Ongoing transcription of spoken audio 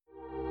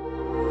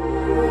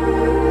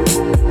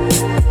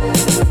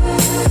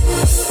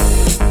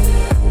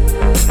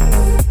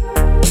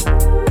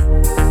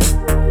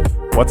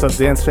What's up,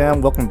 Dance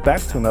Fam? Welcome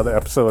back to another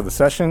episode of The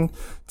Session.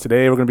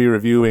 Today we're going to be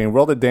reviewing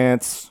World of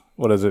Dance,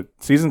 what is it?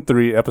 Season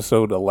 3,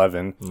 episode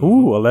 11.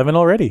 Ooh, 11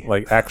 already.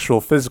 Like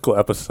actual physical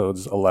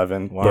episodes,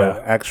 11. Wow.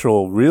 But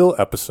actual real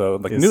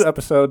episode, like Is new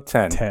episode,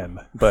 10. 10.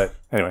 But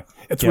anyway,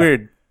 it's Yeah.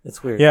 weird.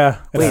 It's weird.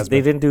 Yeah. Wait,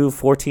 they didn't do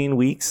 14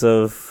 weeks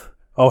of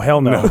Oh,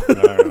 hell no.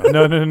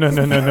 No. No. Of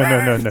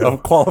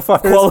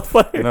qualifiers?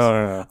 qualifiers?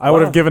 No. I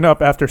would have given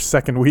up after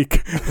second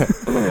week.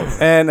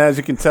 And as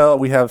you can tell,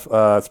 we have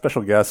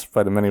special guests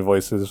by the many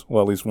voices.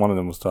 Well, at least one of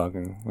them was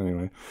talking.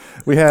 Anyway,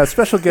 we have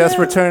special guests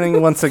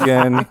returning once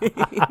again.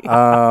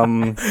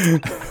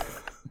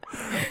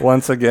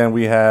 Once again,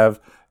 we have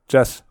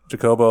Jess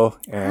Jacobo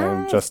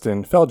and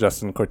Justin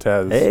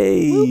Cortez.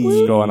 Hey.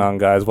 What's going on,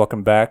 guys?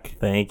 Welcome back.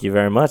 Thank you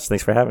very much.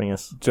 Thanks for having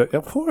us.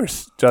 Of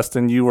course.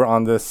 Justin, you were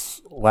on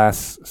this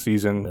last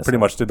season. Yes, Pretty sir.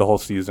 much did the whole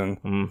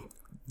season.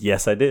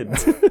 Yes, I did.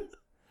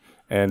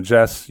 And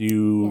Jess,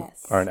 you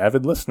Yes. are an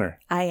avid listener.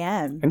 I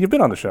am. And you've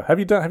been on the show. Have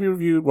you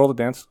reviewed World of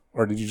Dance?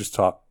 Or did you just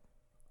talk?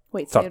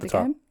 Wait, Talk say it to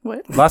talk. again?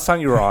 What? Last time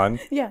you were on,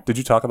 Yeah. did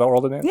you talk about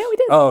World of Dance? Yeah, we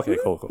did. Oh, okay,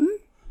 cool.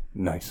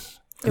 Nice.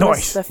 It Nice.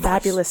 was the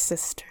Fabulous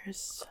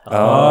Sisters. Oh.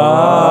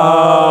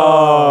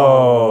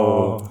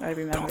 I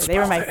remember. They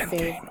were my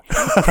favorite.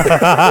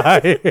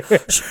 I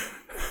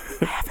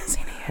haven't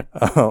seen it yet.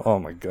 Oh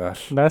my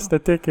gosh. That's the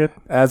ticket.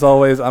 As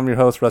always, I'm your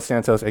host, Russ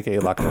Santos, aka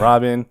Lock and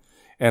Robin.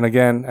 And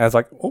again,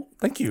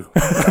 thank you.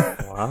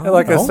 Wow. And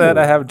like I said,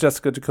 I have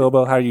Jessica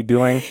Jacobo. How are you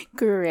doing?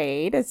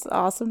 Great. It's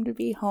awesome to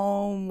be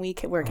home.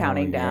 We're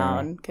counting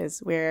down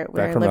because we're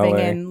Back from living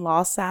LA. in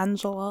Los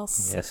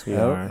Angeles. Yes, we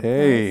are.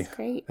 Hey. That's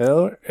great.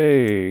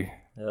 L.A.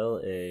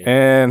 L.A.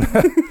 And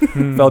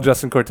fellow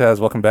Justin Cortez,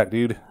 welcome back,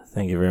 dude.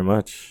 Thank you very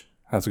much.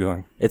 How's it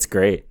going? It's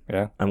great.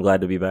 Yeah? I'm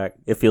glad to be back.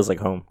 It feels like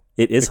home.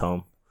 It is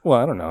home. Well,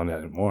 I don't know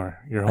anymore.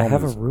 Your home I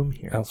have a is room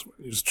here. elsewhere.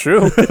 It's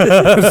true.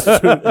 It's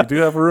true. You do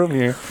have a room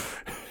here.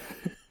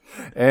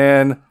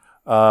 And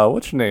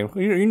what's your name?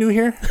 Are you new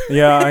here?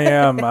 Yeah, I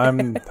am.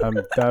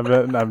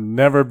 I've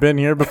never been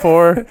here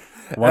before.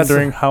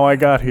 Wondering how I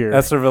got here.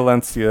 Esther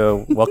Valencia,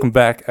 welcome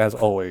back as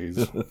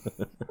always. How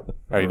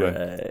are you doing?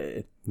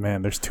 Right.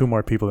 Man, there's 2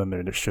 more people than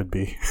there should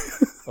be.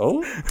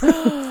 Oh,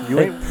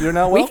 you're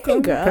not We welcome.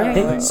 can go.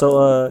 apparently. Hey,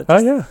 so, Oh,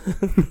 yeah.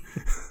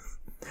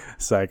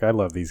 Psych, I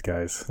love these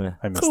guys. Yeah.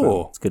 I miss them.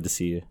 Cool. it's good to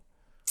see you.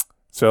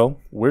 So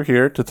we're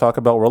here to talk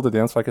about World of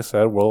Dance. Like I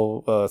said,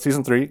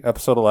 season 3,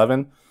 episode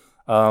 11,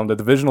 the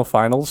divisional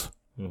finals.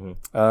 Mm-hmm.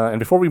 And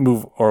before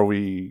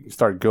we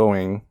start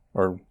going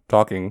or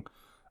talking,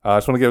 I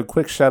just want to give a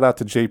quick shout out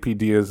to JP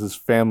Diaz's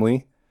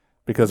family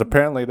because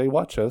apparently they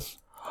watch us.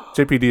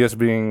 JP Diaz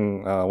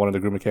being one of the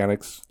group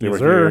mechanics. They Yes, were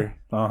sir. here.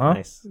 Uh-huh.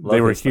 Nice.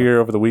 They were here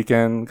over the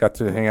weekend, got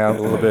to hang out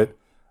a little bit.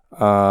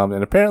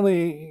 And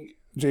apparently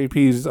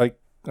JP's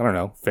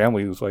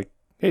family was like,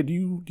 hey, do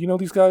you know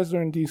these guys?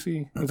 They're in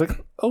DC. He's like,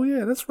 oh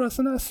yeah, that's Russ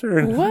and Esther.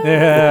 And What?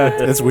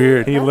 Yeah. it's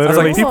weird. He I was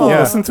literally like, people cool.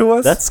 listen to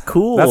us? That's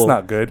cool. That's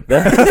not good.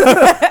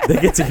 They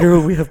get to hear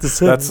what we have to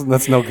say.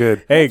 That's no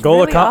good. Hey,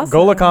 goal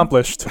really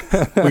accomplished.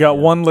 We got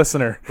 1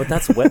 listener. But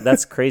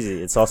that's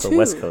crazy. It's also 2.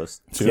 West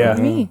Coast. Yeah.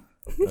 Me.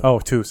 Oh,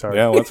 2, sorry.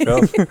 Yeah, let's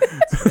go.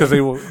 Because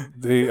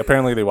they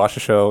apparently they watch the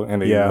show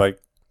and they Yeah. like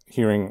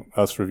hearing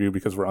us review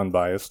because we're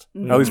unbiased.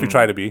 At least we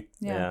try to be.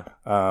 Yeah.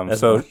 That's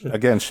So much.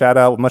 again, shout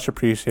out, much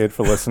appreciated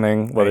for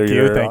listening. Whether Thank you,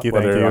 you're thank you,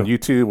 whether thank you're you.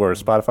 on YouTube or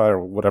Spotify or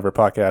whatever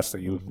podcast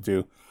that you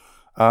do.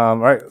 All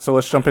right, so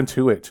let's jump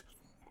into it.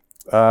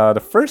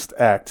 The first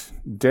act,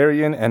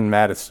 Darian and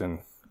Madison.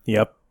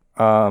 Yep.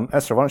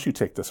 Esther, why don't you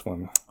take this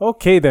one?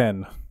 Okay,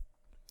 then.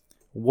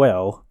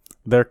 Well,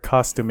 their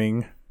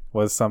costuming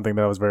was something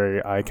that was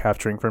very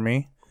eye-capturing for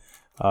me.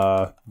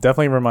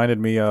 Definitely reminded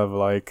me of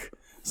like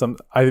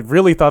I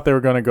really thought they were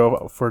going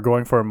to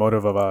going for a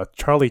motive of a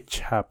Charlie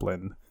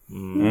Chaplin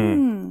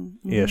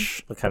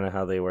ish. But kind of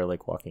how they were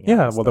like walking. out Yeah,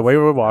 and well, the stuff. way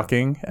we were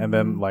walking, and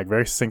then like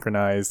very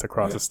synchronized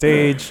across the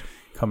stage,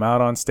 come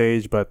out on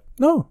stage, but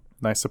no,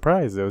 nice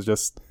surprise. It was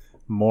just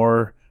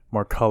more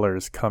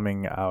colors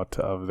coming out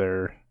of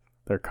their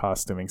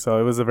costuming, so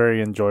it was a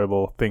very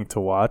enjoyable thing to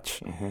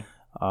watch.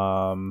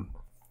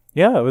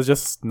 Yeah, it was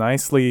just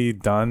nicely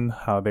done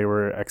how they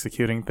were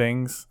executing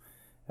things,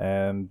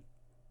 and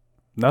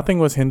nothing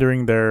was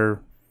hindering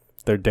their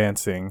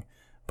dancing.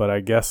 But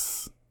I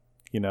guess,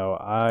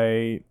 what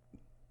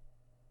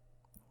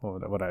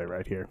I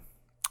write here?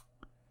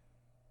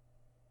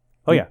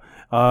 Oh yeah.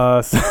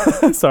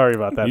 Sorry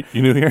about that.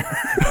 You new here?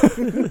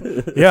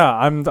 Yeah,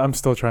 I'm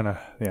still trying to.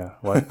 Yeah.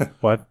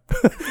 What?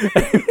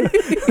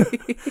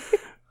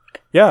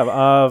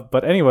 Yeah.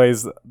 But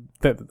anyways,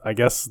 I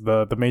guess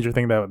the major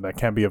thing that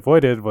can't be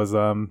avoided was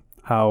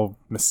how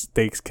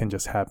mistakes can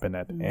just happen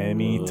at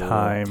any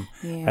time,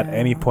 at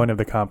any point of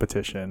the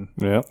competition.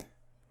 Yeah,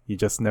 You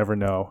just never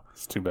know.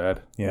 it's too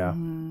bad. Yeah.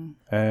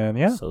 And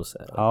yeah, So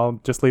sad. I'll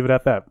just leave it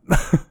at that.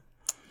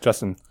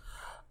 Justin,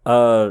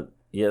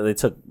 Yeah, they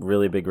took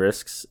really big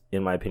risks,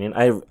 in my opinion.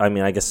 I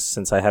mean, I guess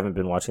since I haven't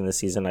been watching this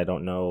season, I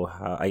don't know.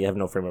 I have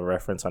no frame of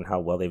reference on how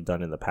well they've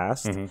done in the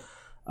past.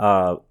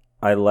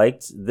 I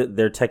liked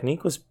their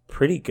technique was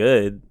pretty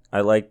good.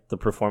 I liked the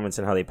performance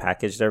and how they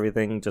packaged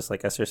everything, just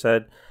like Esther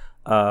said.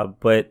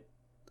 But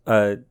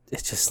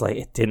it's just like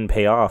it didn't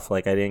pay off.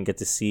 Like I didn't get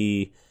to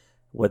see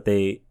what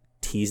they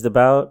teased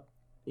about.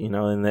 In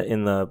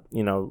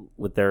the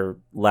with their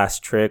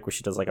last trick where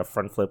she does like a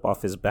front flip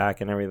off his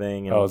back and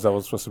everything. And, Oh, is that what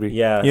it's supposed to be?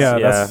 yeah.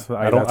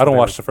 I don't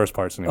watch the first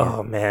parts anymore.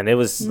 Oh man, it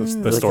was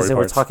the story they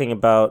were parts. talking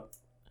about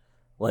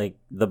like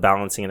the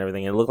balancing and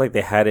everything. It looked like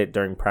they had it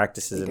during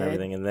practices They and did,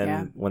 everything, and then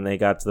yeah. when they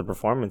got to the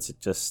performance, it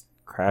just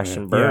crashed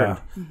and burned.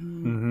 Yeah.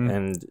 Mm-hmm.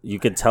 And you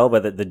could tell by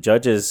that the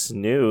judges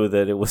knew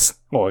that it was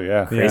Oh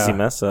yeah. crazy Yeah.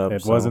 mess up.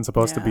 It so- wasn't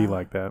supposed to be Yeah.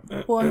 like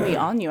that. Well, and we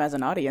all knew as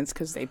an audience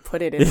because they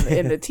put it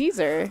in the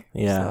teaser.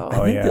 Yeah, So.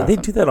 Oh, I think yeah. they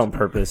do that on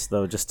purpose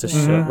though, just to show,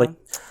 Yeah. like,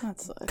 That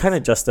sucks. kind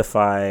of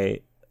justify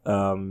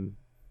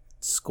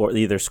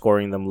either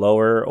scoring them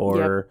lower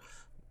or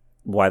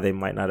why they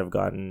might not have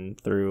gotten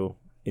through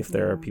if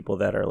there are Yeah. people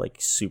that are like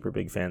super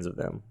big fans of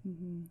them.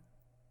 Mhm.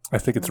 I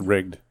think it's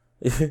rigged,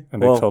 and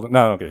they Well, told it.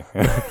 No, okay.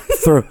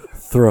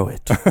 throw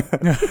it.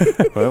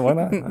 Well, why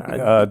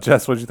not?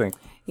 Jess, what did you think?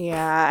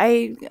 Yeah,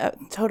 I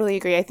totally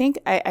agree. I think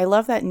I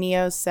love that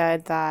Neo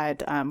said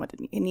that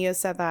Neo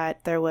said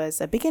that there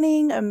was a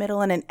beginning, a middle,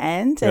 and an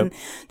end, and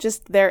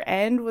just their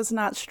end was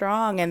not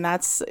strong, and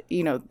that's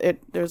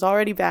there's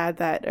already bad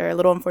that or a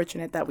little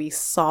unfortunate that we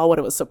saw what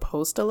it was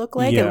supposed to look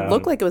like. Yeah. It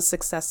looked like it was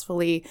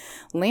successfully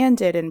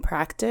landed in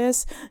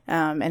practice,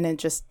 and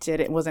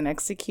it wasn't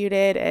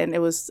executed, and it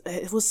was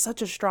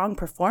such a strong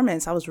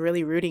performance. I was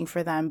really rooting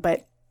for them,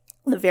 but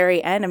the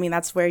very end, I mean,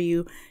 that's where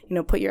you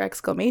put your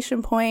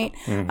exclamation point,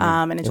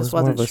 and it just was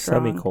more wasn't of a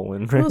strong.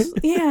 semicolon, It right? was-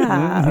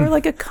 yeah, or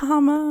like a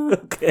comma.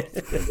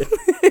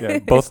 Yeah,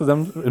 both of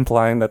them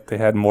implying that they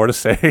had more to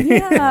say.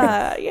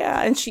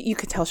 Yeah, and you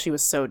could tell she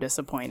was so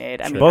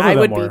disappointed. I mean, Both of I them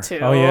would were. be too.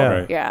 Oh, yeah.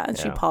 Right. Yeah, and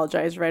she Yeah.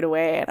 apologized right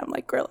away, and I'm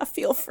like, girl, I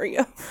feel for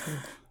you.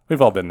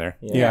 We've all been there.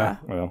 Yeah.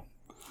 Well,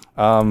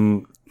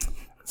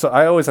 so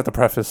I always have to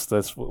preface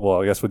this.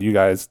 Well, I guess with you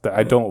guys that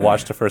I don't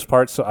watch the first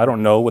part, so I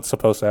don't know what's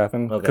supposed to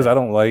happen because Okay.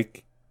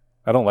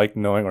 I don't like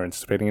knowing or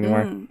anticipating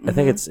anymore. I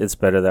think it's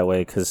better that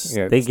way because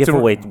Yeah, they it's give to-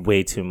 away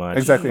way too much.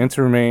 Exactly, and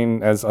to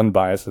remain as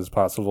unbiased as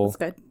possible.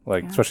 That's good.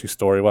 Like Yeah. especially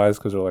story wise,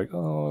 because they're like,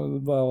 oh,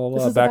 blah blah This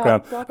blah is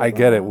background. about blah, blah, I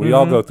get it. blah. We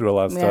all go through a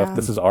lot of stuff. Yeah.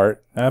 This is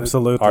art.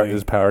 Absolutely. Art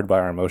is powered by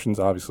our emotions,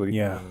 obviously.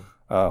 Yeah.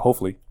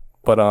 Hopefully,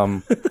 but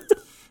I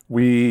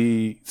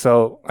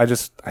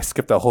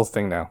skipped that whole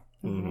thing now.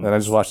 Mhm. And I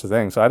just watched the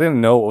thing. So I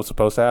didn't know what was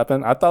supposed to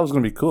happen. I thought it was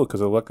going to be cool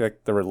because it looked like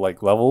there were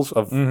like levels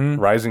of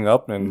rising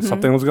up and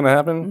something was going to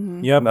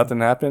happen. Yep. Nothing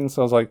happened.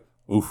 So I was like,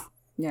 oof.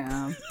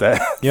 Yeah.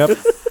 That Yep.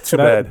 too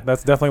bad.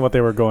 That's definitely what they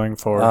were going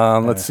for.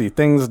 Let's see.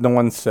 Things no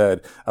one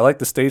said. I like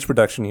the stage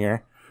production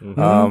here.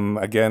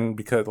 Again,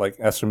 because like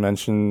Esther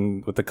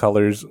mentioned with the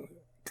colors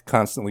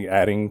constantly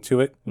adding to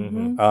it.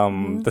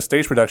 The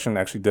stage production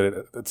actually did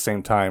it at the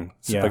same time.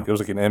 So Yeah. like, it was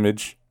like an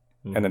image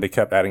and then they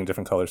kept adding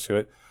different colors to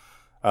it.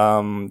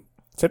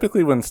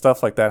 Typically when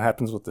stuff like that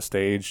happens with the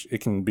stage,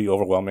 it can be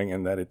overwhelming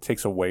in that it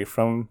takes away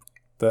from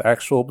the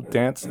actual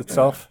dance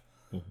itself.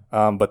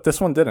 But this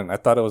one didn't. I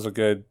thought it was a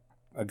good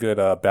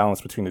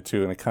balance between the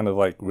two, and it kind of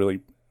like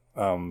really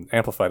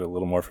amplified it a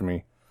little more for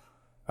me.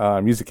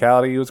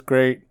 Musicality was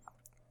great.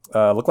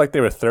 Looked like they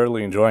were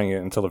thoroughly enjoying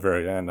it until the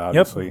very end,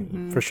 obviously.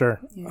 for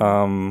sure.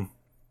 And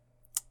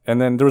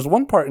then there was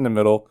one part in the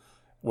middle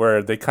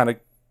where they kind of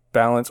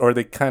balance, or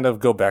they kind of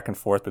go back and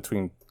forth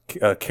between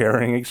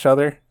carrying each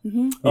other.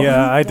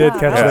 Yeah, I did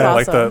catch that that.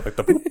 was awesome. like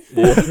the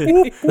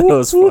That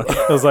was fun.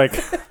 It was like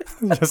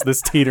just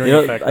this teetering You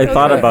know, effect. I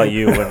thought about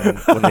you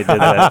when they did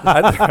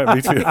that.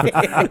 Me too.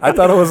 I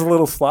thought it was a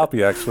little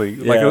sloppy, actually.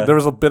 Like Yeah. there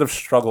was a bit of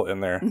struggle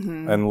in there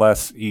and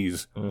less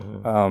ease.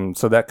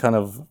 So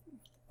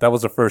that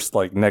was the first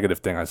like negative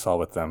thing I saw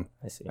with them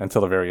I see.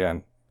 until the very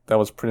end. That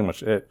was pretty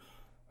much it.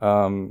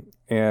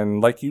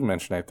 And like you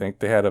mentioned, I think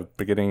they had a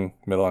beginning,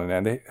 middle, and an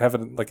end. They have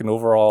like an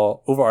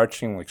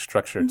overarching like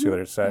structure to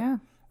their set, Yeah.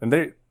 and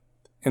they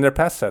in their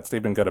past sets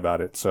they've been good about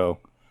it. So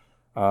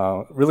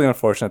really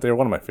unfortunate. They were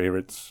one of my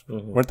favorites.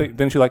 Weren't they?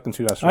 Didn't you like them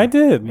too, Esther? I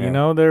did. Yeah. You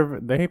know,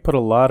 they put a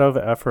lot of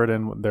effort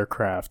in their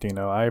craft. You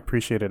know, I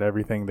appreciated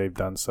everything they've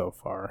done so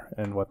far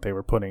and what they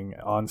were putting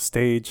on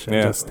stage and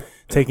Yeah. just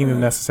taking the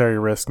necessary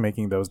risk,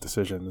 making those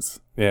decisions.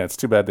 Yeah, it's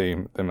too bad they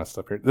messed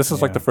up here. This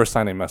is like Yeah. the first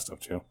time they messed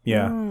up too.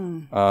 Yeah.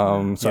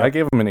 So Yeah. I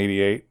gave them an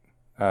 88.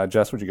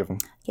 Jess, what'd you give them?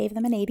 Gave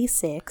them an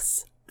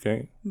 86.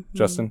 Okay,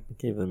 Justin.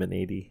 Gave them an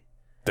 80.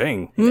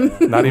 Dang,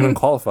 not even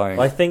qualifying.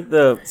 Well, I think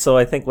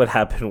what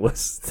happened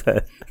was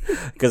that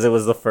because it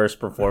was the first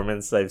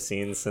performance I've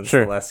seen since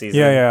Sure. the last season.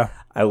 Yeah.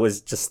 I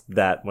was just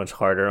that much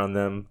harder on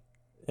them,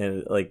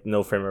 and like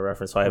no frame of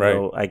reference. So I have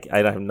Right. I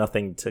have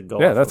nothing to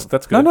go. Yeah, off that's of.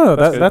 that's good. No,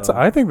 good. that's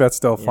I think that's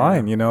still Yeah.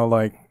 fine. You know,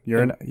 like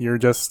you're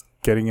just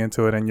getting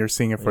into it and you're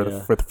seeing it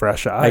Yeah. with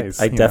fresh eyes.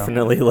 I you know?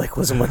 definitely like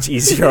was much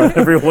easier on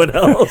everyone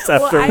else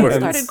Well, I afterwards.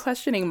 started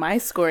questioning my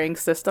scoring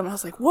system. I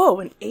was like, "Whoa,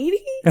 an 80?"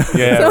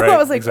 Yeah, So right. I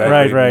was like,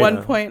 exactly. Right.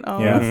 1.0.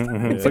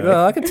 Yeah. It's like,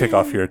 I could take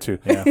off here too.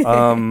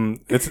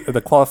 It's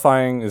the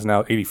qualifying is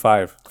now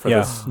 85 for Yeah,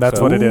 this. that's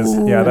so- what it is.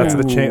 Yeah, that's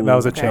the Ooh. change. That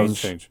was a That was a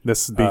change. change.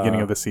 This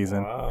beginning of the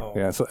season.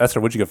 Yeah. So Esther,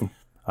 what'd you give them?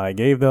 I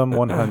gave them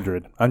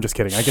 100. I'm just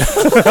kidding.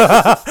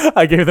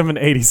 I gave them an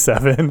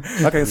 87.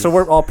 Okay, so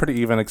we're all pretty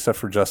even except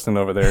for Justin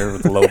over there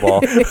with the low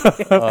ball.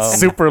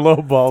 Super low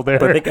ball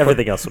there. I think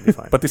everything else will be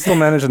fine. But they still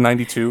managed a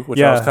 92, which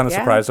I Yeah. was kind of Yeah.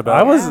 surprised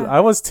about. I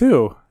was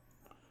too.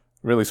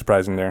 Really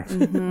surprising there.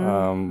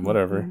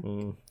 Whatever.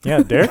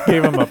 Yeah, Derek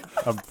gave him a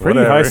pretty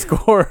Whatever. high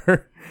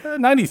score.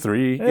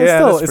 93. It's Yeah, still,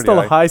 that's it's pretty still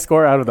high. a high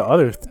score out of the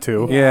other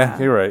two. Yeah,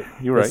 you're right.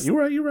 You're right. This-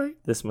 You're right.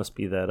 This must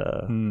be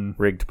that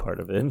rigged part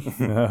of it.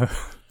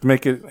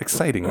 Make it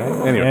exciting,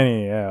 right?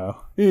 Anyway.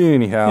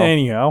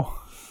 Anyhow.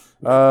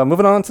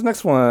 Moving on to the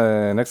next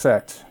one. Next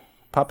act.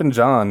 Papa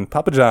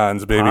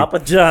John's, baby. Papa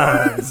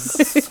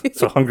John's.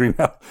 So hungry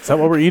now. Is that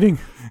what we're eating?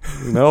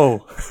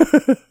 No.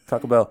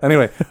 Taco Bell.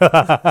 Anyway,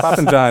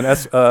 Papa John.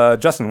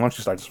 Justin, why don't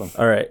you start this one?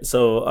 All right,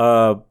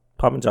 so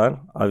Papa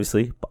John,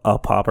 obviously a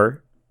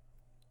popper.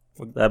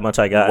 That much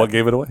I got. What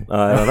gave it away?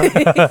 I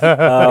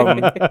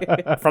don't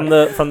know.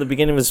 From the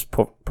beginning of his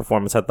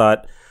performance, I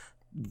thought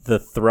the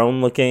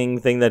throne looking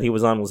thing that he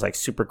was on was like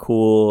super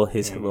cool.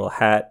 His little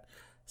hat,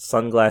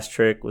 sunglass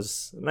trick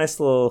was a nice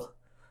little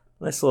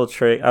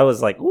trick. I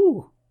was like,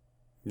 ooh,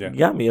 Yeah. you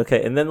got me.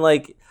 Okay. And then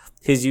like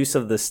his use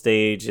of the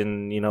stage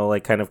and,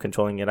 like kind of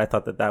controlling it, I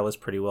thought that was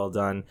pretty well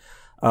done.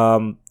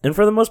 And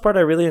for the most part,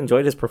 I really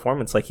enjoyed his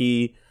performance.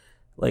 He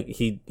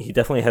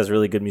definitely has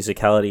really good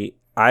musicality.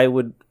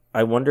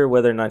 I wonder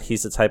whether or not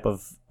he's the type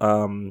of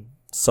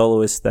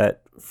soloist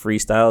that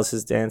freestyles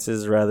his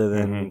dances rather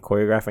than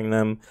choreographing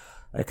them.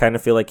 I kind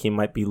of feel like he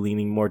might be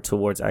leaning more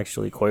towards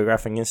actually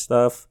choreographing his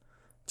stuff,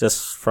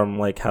 just from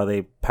like how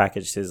they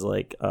packaged his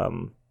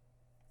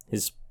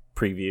his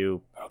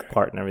preview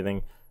part and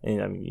everything.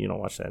 And I mean, you don't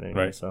watch that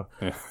anyway, Right. so.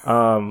 Yeah.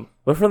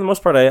 But for the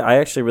most part, I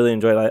actually really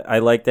enjoyed it. I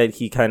like that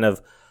he kind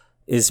of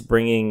is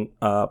bringing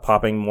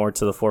popping more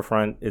to the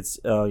forefront. It's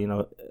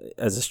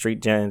as a street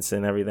dance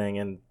and everything,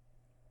 and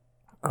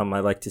I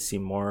like to see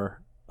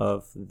more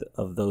of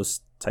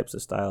those types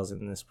of styles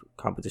in this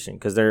competition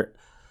because they're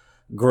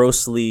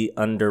grossly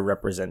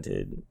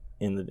underrepresented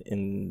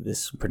in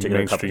this particular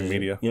Mainstream competition.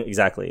 media.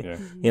 Exactly.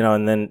 Yeah.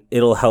 And then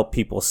it'll help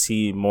people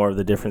see more of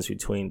the difference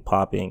between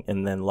popping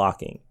and then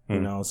locking.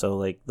 So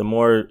like the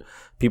more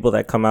people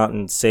that come out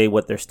and say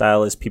what their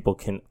style is, people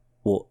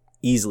will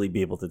easily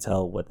be able to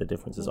tell what the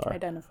differences are.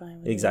 Identify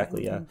with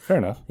Exactly. it. Yeah. Fair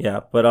enough.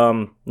 Yeah, but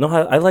no,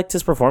 I liked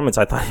his performance.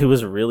 I thought he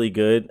was really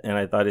good, and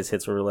I thought his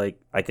hits were like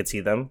I could see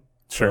them.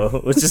 Sure. So,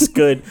 which is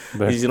good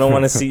because you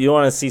want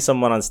to see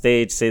someone on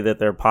stage say that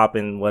they're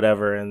popping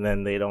whatever, and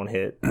then they don't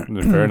hit.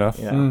 Fair enough.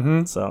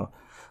 Yeah. So,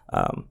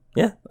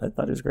 yeah, I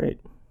thought it was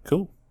great.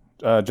 Cool.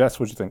 Jess,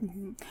 what'd you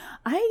think?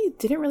 I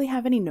didn't really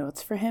have any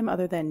notes for him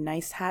other than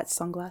nice hat,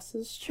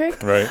 sunglasses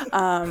trick. Right.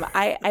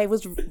 I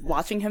was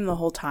watching him the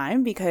whole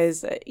time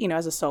because,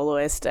 as a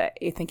soloist, I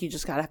think you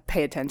just got to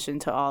pay attention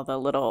to all the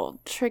little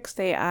tricks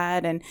they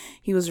add. And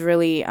he was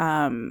really,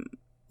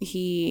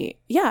 he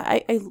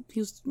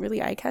was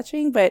really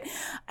eye-catching, but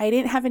I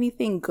didn't have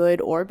anything good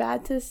or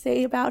bad to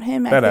say about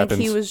him. That I think happens.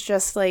 he was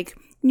just like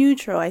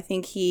neutral. I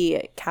think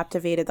he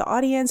captivated the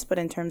audience, but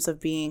in terms of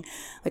being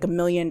like $1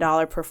 million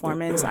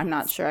performance, I'm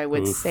not sure I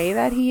would say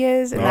that he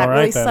is, and All that right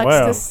really then. sucks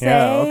Well, to say.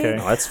 yeah, okay.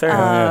 No, that's fair.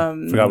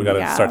 Forgot we got to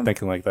yeah. start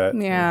thinking like that.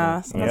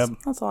 Yeah, so Yep.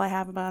 that's all I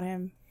have about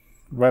him.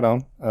 Right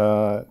on.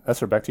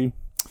 Esther, back to you.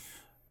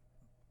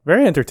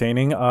 Very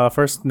entertaining.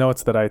 First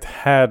notes that I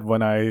had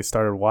when I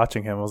started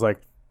watching him was like,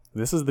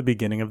 this is the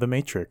beginning of the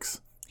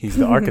Matrix. He's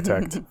the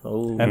architect.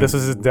 Oh, And this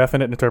is his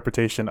definite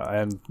interpretation,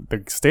 and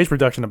the stage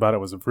production about it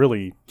was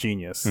really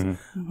genius.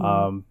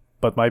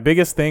 But my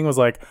biggest thing was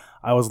like,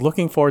 I was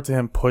looking forward to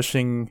him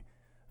pushing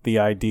the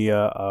idea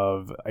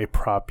of a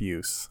prop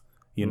use.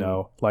 You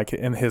know, like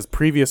in his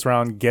previous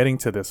round, getting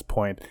to this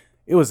point,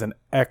 it was an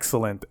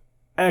excellent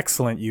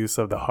use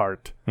of the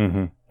heart.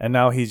 And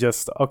now he's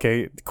just,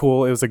 okay,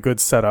 cool. It was a good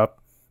setup.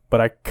 But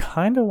I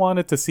kind of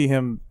wanted to see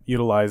him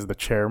utilize the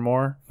chair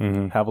more,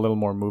 have a little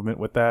more movement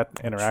with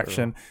that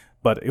interaction.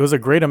 But it was a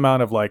great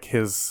amount of like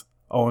his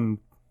own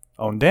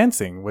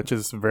dancing, which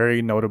is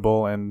very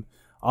notable and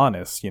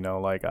honest.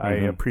 Like I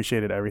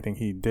appreciated everything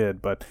he did.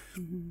 But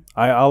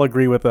I'll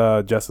agree with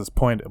Jess's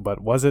point.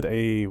 But was it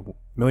a $1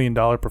 million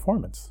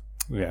performance?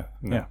 Yeah.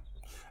 No. Yeah.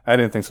 I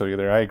didn't think so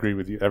either. I agree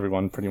with you,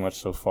 everyone pretty much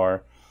so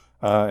far.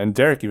 And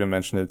Derek even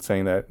mentioned it,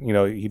 saying that,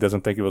 he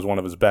doesn't think it was one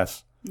of his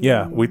best.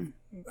 Yeah.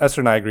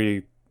 Esther and I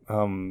agree.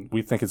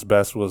 We think his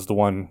best was the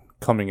one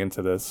coming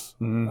into this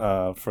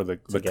for the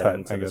get cut,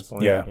 him to I this guess.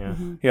 point, Yeah. yeah.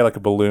 He had like a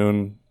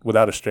balloon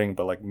without a string,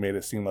 but like made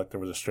it seem like there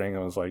was a string. I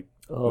was like,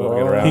 moving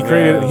it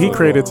around. He Yeah.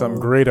 created some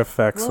great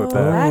effects with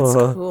that. That's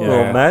Oh, cool.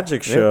 little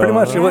magic Yeah, show. pretty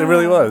much. It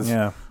really was.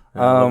 Yeah. I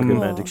love a good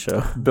magic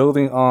show.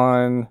 Building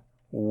on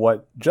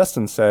what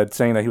Justin said,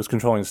 saying that he was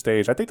controlling the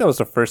stage. I think that was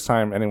the first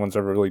time anyone's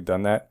ever really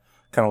done that,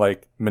 kind of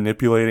like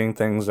manipulating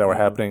things that were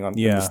happening in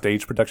the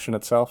stage production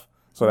itself.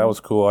 So that was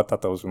cool. I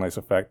thought that was a nice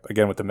effect.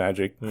 Again, with the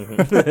magic.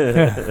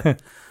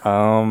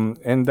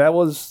 And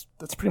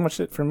that's pretty much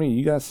it for me.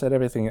 You guys said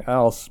everything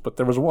else, but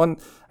there was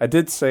I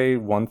did say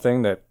one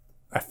thing that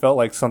I felt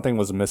like something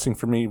was missing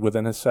for me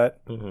within his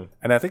set.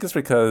 And I think it's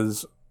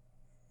because,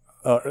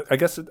 I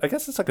guess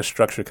it's like a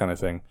structure kind of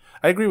thing.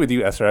 I agree with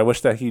you, Esther. I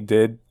wish that he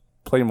did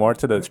play more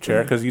to the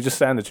chair, because you just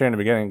sat in the chair in the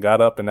beginning, got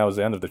up, and that was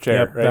the end of the chair.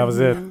 Yep, right? that was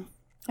it.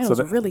 It was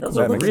a really cool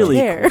looking really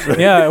chair. cool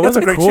Yeah, it was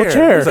a great cool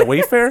chair. Is it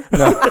Wayfair?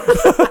 No.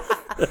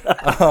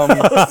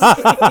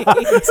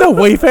 It's a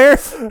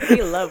Wayfair.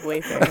 We love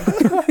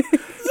Wayfair.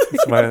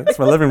 It's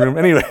my living room.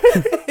 Anyway.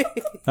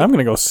 I'm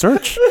gonna go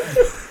search.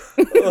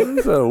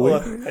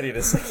 I need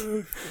a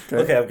second.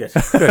 Okay, I'm good.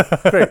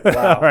 Great.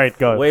 Wow. All right,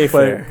 go.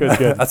 Wayfair.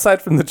 Good.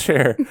 Aside from the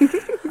chair,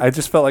 I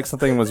just felt like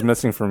something was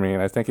missing for me,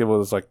 and I think it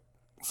was like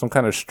some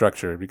kind of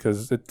structure,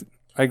 because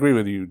I agree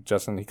with you,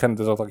 Justin. He kind of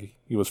does look like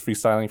he was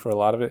freestyling for a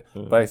lot of it,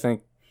 but I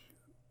think,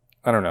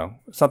 I don't know,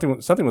 something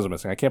was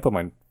missing. I can't put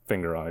my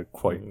finger on it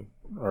quite,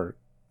 or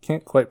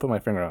can't quite put my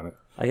finger on it.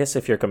 I guess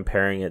if you're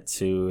comparing it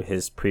to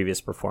his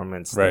previous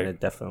performance, Right. then it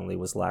definitely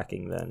was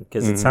lacking then.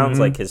 Because it sounds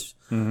like his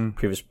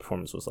previous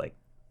performance was like...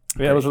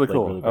 Yeah, it was really like,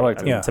 cool. really I great.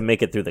 liked it. Yeah. To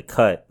make it through the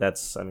cut,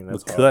 that's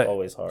cut.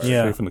 always hard.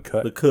 Yeah. Straight from the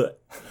cut. The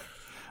cut.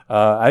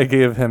 I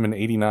gave him an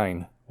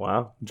 89.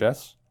 Wow.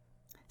 Jess?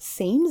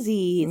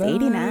 Samesies, Nice.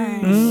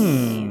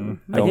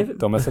 89.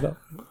 Don't mess it up.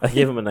 I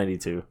gave him a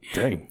 92.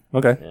 Dang.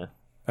 Okay. Yeah.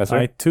 That's I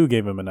right. too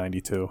gave him a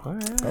 92.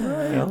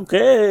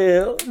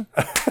 Okay.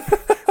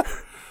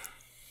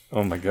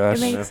 Oh my It gosh.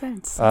 makes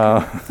sense.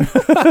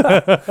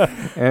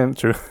 And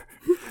true.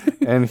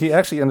 And he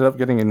actually ended up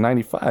getting a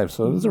 95,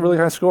 so it was a really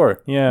high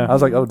score. Yeah. I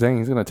was like, oh dang,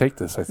 he's gonna take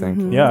this, I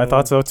think. Yeah, I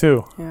thought so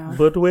too. Yeah.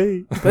 But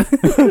wait.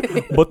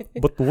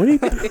 But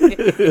wait.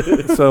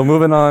 So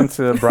moving on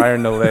to Briar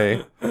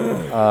Nole.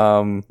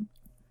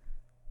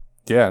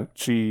 Yeah,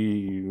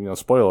 she,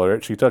 spoiler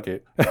alert, she took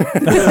it.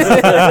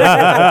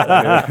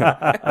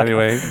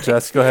 Anyway,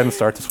 Jess, go ahead and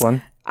start this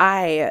one.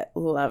 I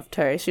loved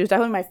her. She was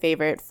definitely my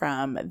favorite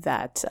from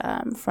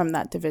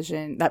that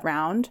division, that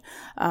round.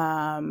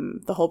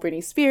 The whole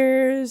Britney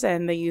Spears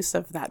and the use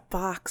of that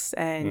box,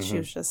 and she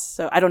was just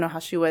so. I don't know how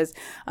she was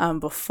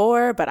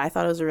before, but I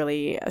thought it was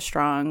really a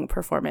strong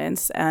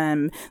performance.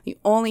 The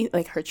only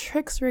her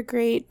tricks were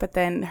great, but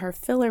then her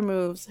filler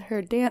moves,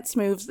 her dance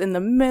moves in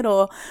the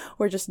middle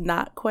were just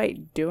not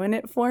quite doing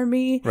it for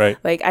me. Right.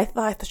 Like I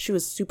thought that she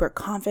was super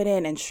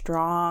confident and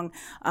strong,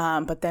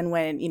 but then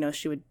when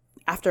she would.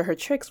 After her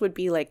tricks would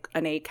be like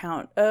an 8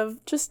 count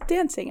of just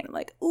dancing, and I'm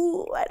like,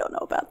 ooh, I don't know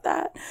about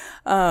that.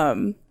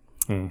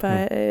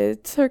 But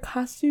her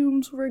costume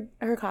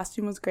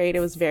was great. It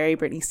was very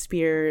Britney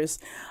Spears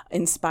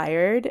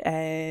inspired,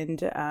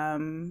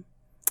 and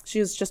she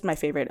was just my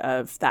favorite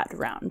of that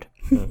round.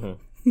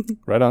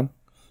 Right on.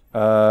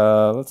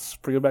 Let's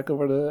bring it back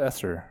over to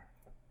Esther.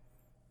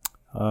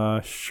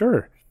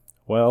 Sure.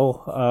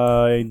 Well,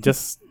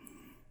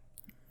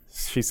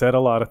 she said a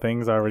lot of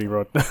things I already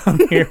wrote down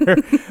here.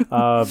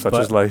 Such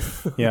as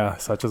life. Yeah,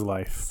 such as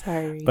life.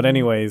 Sorry. But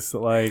anyways,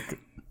 I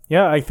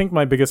think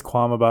my biggest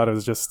qualm about it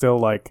is just still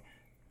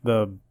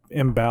the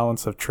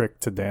imbalance of trick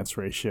to dance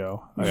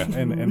ratio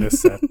in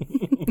this set.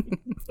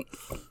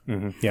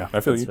 Yeah, I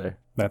feel That's you. fair.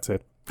 that's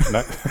it.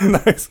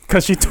 Nice.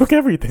 Because she took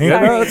everything. Yeah,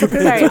 Sorry, no, it's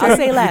okay. Sorry, I'll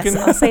say less.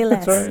 I'll say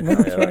less. All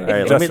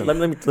right, Justin.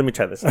 let me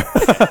try this.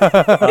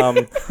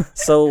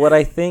 So what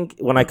I think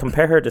when I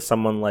compare her to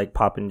someone like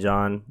Poppin'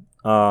 John,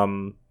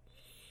 I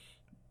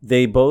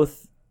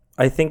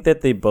think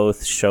that they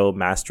both show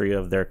mastery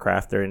of their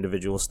craft, their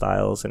individual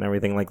styles, and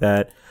everything like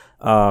that.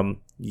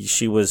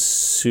 She was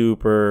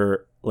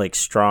super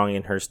strong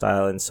in her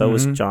style, and so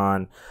was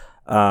John.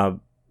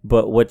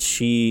 But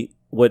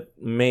what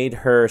made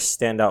her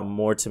stand out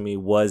more to me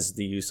was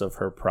the use of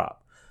her prop.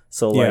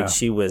 So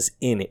she was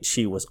in it,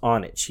 she was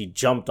on it, she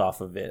jumped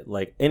off of it,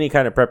 any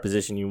kind of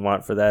preposition you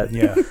want for that.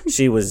 Yeah.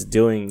 She was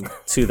doing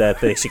to that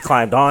thing. She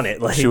climbed on it.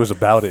 She was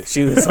about it.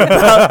 She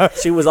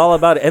was all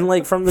about it.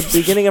 And from the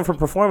beginning of her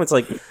performance,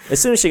 as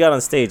soon as she got on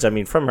stage, I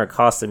mean, from her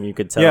costume, you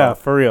could tell. Yeah,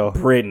 for real.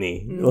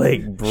 Britney,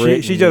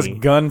 Britney. She just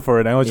gunned for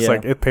it, and I was just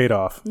Yeah. it paid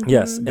off.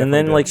 Yes, and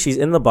then she's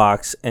in the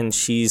box and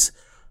she's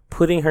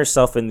putting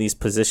herself in these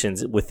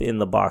positions within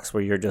the box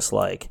where you're just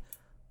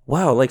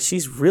wow,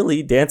 she's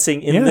really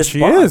dancing in this she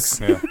box. is.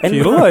 Yeah. And She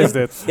utilized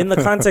it. in the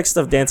context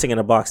of dancing in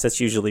a box, that's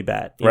usually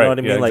bad. You Right, know what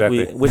I mean?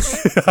 yeah,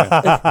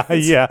 exactly.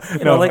 Which Yeah.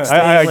 know, No, I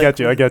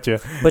staying, I get you.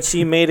 but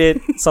she made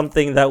it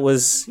something that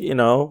was,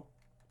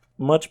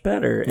 much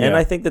better. And Yeah.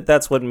 I think that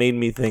that's what made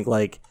me think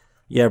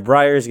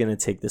Briar's going to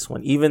take this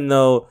one, even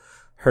though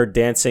her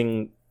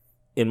dancing,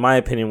 in my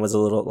opinion, was a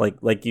little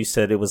like you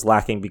said, it was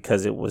lacking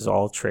because it was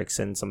all tricks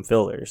and some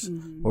fillers.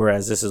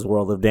 Whereas this is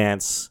World of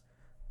Dance.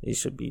 They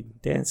should be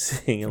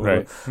dancing a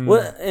little. Right.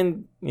 Well,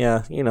 and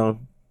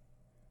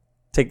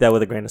take that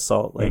with a grain of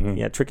salt.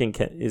 Tricking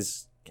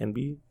can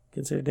be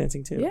considered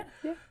dancing too. Yeah.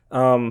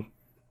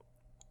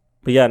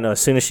 But yeah, no. As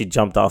soon as she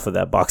jumped off of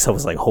that box, I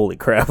was like, "Holy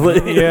crap!"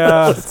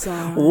 Yeah.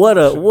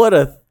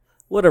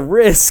 what a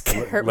risk!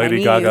 Hurt my Lady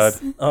knees. Gaga.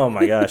 Oh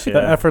my gosh! The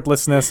Yeah.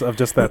 effortlessness of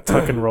just that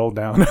tuck and roll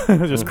down.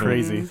 Just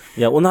crazy.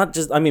 Yeah, well, not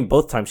just. I mean,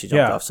 both times she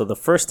jumped Yeah. off. So the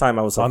first time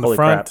I was like, On the "Holy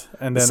front,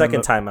 crap!" and The then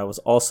second time I was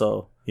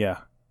also, Yeah.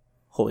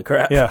 "Holy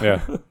crap!" Yeah.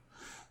 Yeah.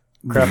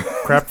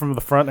 Crap from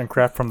the front and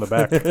crap from the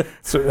back.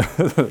 So,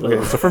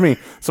 okay, so for me,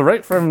 so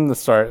right from the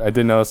start, I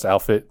did notice the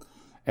outfit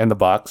and the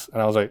box,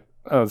 and I was like,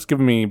 oh, it's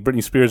giving me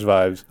Britney Spears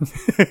vibes.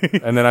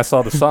 And then I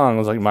saw the song. I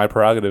was like, My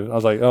Prerogative. I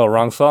was like, oh,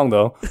 wrong song,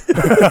 though.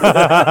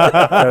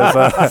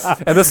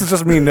 'Cause, and this is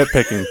just me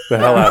nitpicking the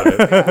hell out of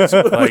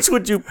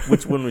it.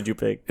 Which one would you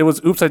pick? It was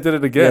Oops, I Did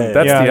It Again. Yeah,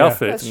 That's yeah. the Yeah,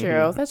 outfit. That's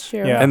true. That's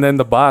true. Yeah. And then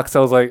the box, I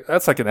was like,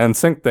 that's like an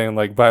NSYNC thing.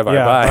 Like, bye, bye,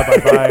 Yeah. bye.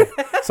 Bye.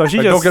 So she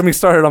Like, just don't get me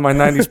started on my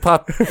 90s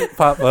pop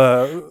pop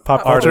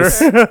culture.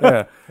 artist.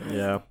 Yeah.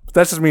 Yeah.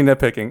 That's just me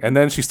nitpicking. And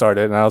then she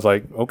started, and I was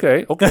like,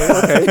 okay.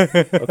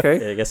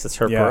 Yeah, I guess it's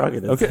her Yeah.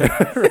 prerogative. Okay.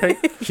 Right.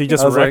 She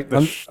just I was like, wrecked the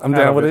I'm out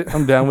down of with it.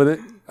 I'm down with it.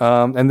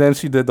 And then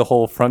she did the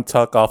whole front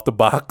tuck off the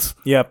box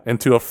Yep.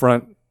 into a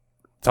front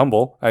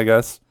tumble, I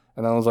guess.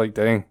 And I was like,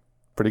 dang,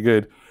 pretty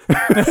good.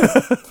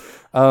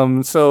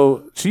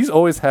 So she's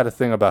always had a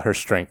thing about her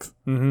strength,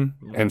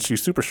 and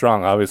she's super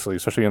strong, obviously,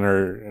 especially in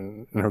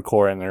her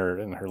core and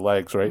her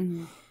legs, right?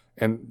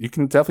 And you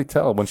can definitely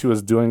tell when she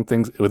was doing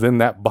things within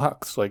that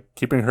box, like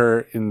keeping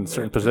her in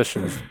certain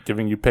positions,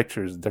 giving you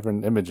pictures,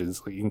 different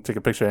images. Like you can take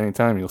a picture at any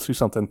time, you'll see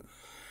something,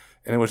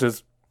 and it was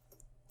just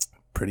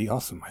pretty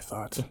awesome, I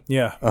thought.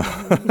 Yeah.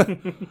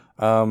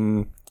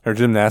 Her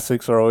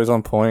gymnastics are always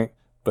on point,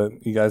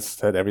 but you guys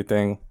said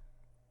everything.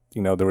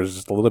 You know, there was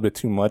just a little bit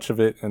too much of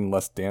it and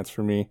less dance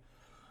for me.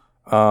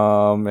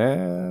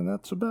 And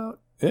that's about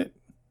it,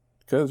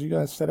 because you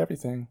guys said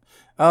everything.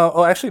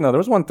 Oh, actually, no, there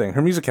was one thing.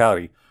 Her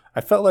musicality. I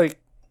felt like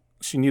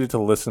she needed to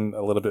listen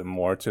a little bit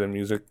more to the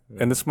music,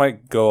 and this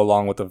might go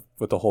along with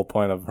the whole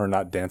point of her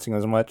not dancing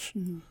as much.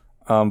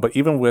 But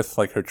even with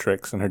like her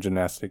tricks and her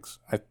gymnastics,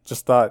 I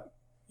just thought,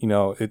 you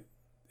know,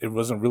 it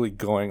wasn't really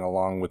going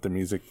along with the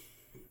music,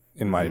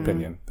 in my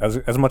opinion,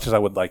 as much as I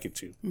would like it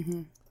to.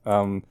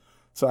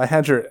 So I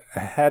had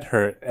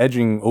her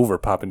edging over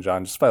Poppin'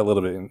 John just by a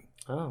little bit. And,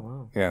 Oh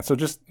wow. yeah, so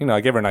just, you know,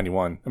 I gave her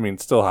 91. I mean,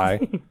 still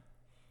high,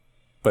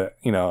 but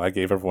you know, I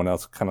gave everyone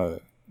else kind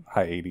of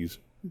high 80s.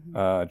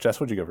 Jess,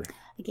 what'd you give her?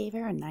 I gave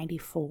her a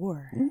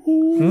 94.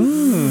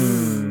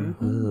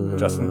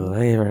 Justin?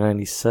 I gave her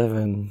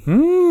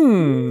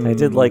 97. I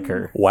did like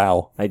her.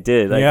 Wow. I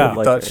did. I Yeah. did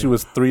like Thought her. she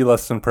was 3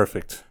 less than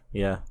perfect.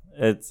 Yeah.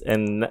 It's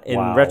and in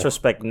Wow.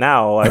 retrospect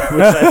now, I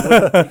wish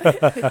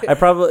I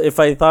probably, if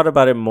I thought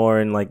about it more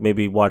and like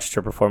maybe watched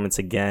her performance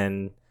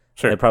again,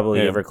 Sure. I'd probably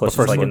Yeah, give her the closer to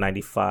first like a one.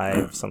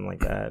 95, something like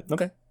that.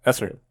 Okay.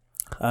 Esther.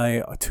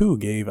 I too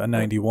gave a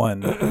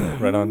 91.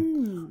 Right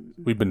on.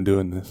 We've been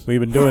doing this. We've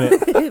been doing it.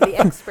 The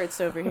experts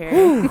over here.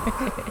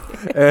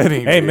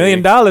 Anyway. Hey, $1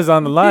 million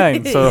on the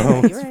line.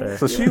 So, You're right.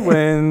 so she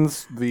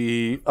wins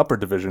the upper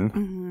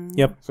division.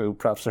 Yep. So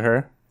props to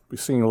her. We're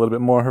seeing a little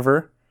bit more of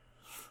her.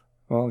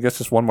 Well, I guess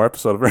just one more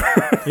episode of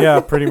her.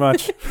 Yeah, pretty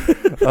much.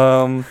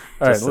 All right,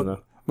 Just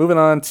enough. moving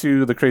on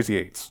to the Crazy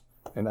Eights,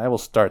 and I will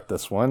start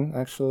this one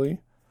actually.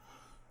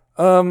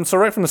 So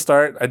right from the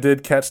start, I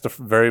did catch the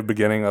very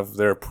beginning of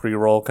their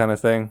pre-roll kind of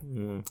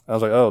thing. I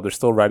was like, oh, they're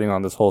still writing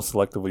on this whole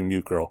selectively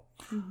mute girl.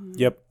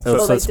 Yep.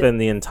 So they it's been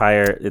the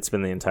entire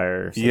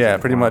season. Yeah,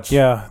 pretty Wow. much.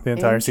 Yeah, the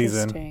entire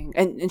season. Interesting.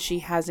 And she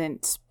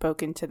hasn't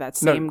spoken to that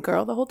No. same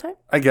girl the whole time?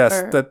 I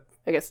guess Or-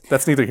 I guess.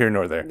 that's neither here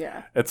nor there.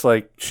 Yeah. It's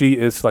like she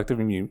is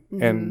selectively mute,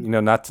 and you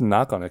know, not to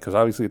knock on it because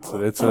obviously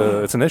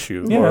it's an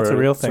issue. Yeah, or it's a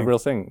real It's a thing. real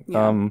thing.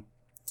 Yeah.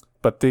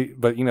 But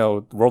you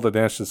know, World of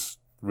Dance just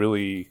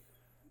really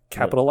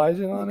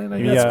capitalizing on it,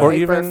 I guess, Yeah. or Hyper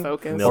even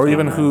focused. or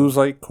even Yeah. who's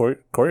like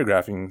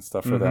choreographing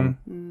stuff for them.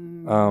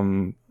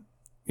 Mm.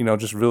 You know,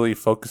 just really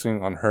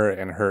focusing on her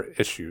and her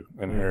issue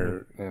and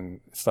her and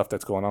stuff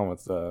that's going on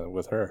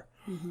with her.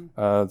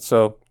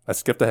 So I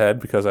skipped ahead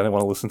because I didn't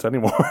want to listen to any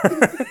more.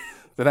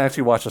 Then I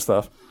actually watched the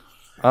stuff.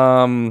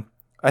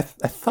 I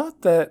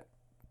thought that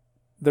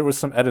there was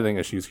some editing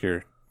issues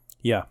here.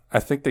 Yeah. I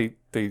think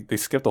they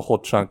skipped a whole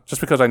chunk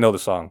just because I know the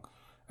song,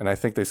 and I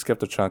think they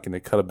skipped a chunk and they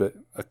cut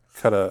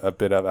a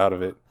bit out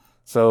of it.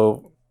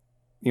 So,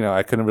 you know,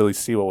 I couldn't really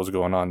see what was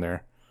going on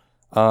there.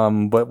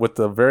 But with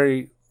the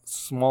very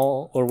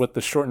small or with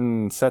the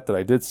shortened set that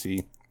I did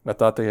see, I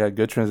thought they had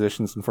good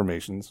transitions and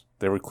formations.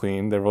 They were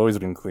clean. They've always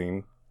been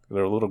clean.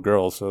 They're little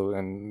girls, so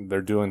and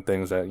they're doing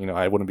things that, you know,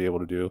 I wouldn't be able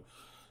to do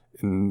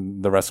for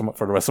the rest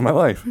of my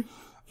life.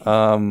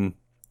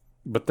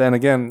 But then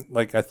again,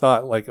 like I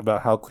thought like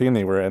about how clean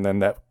they were, and then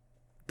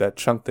that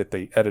chunk that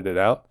they edited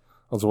out,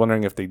 I was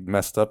wondering if they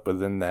messed up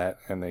within that,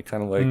 and they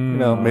kind of like, you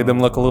know, made them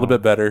look a little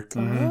bit better.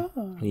 Oh.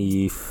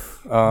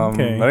 Eef.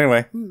 Okay. But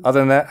anyway,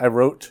 other than that, I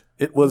wrote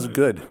it was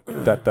good. ...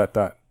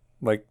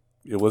 Like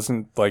it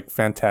wasn't like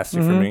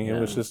fantastic for me. It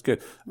was just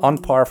good, on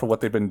par for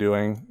what they've been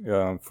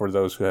doing. For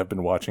those who have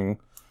been watching,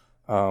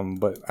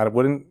 but I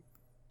wouldn't.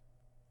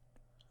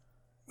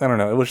 I don't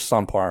know. It was just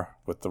on par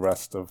with the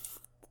rest of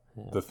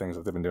the things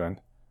that they've been doing.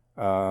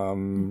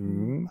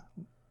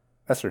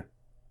 Esther.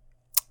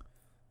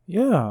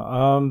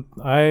 Yeah,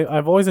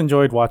 I've always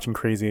enjoyed watching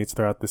Crazy Eights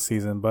throughout the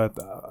season, but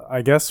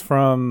I guess it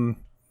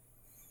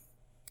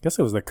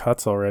was the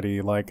cuts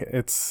already. Like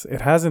it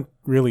hasn't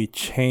really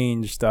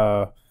changed.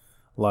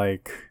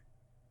 Like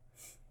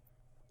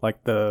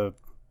the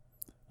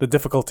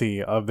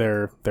difficulty of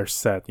their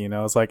set. You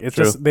know, it's like it's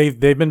True. just they've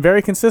been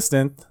very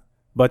consistent,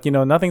 but you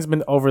know nothing's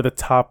been over the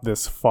top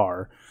this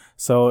far.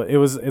 So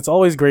it's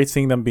always great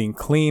seeing them being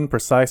clean,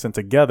 precise, and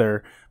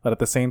together, but at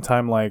the same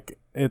time, like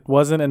it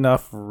wasn't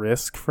enough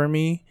risk for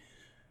me,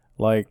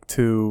 like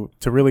to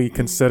really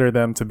consider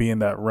them to be in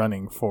that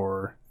running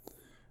for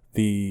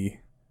the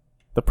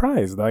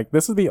prize. Like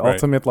this is the Right.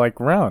 ultimate like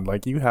round.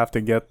 Like you have to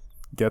get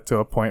to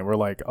a point where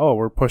like, oh,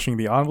 we're pushing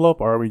the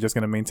envelope, or are we just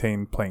gonna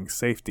maintain playing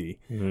safety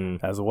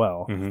as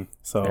well? Mm-hmm.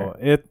 So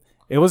it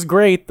was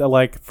great,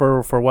 like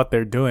for what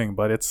they're doing,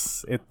 but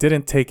it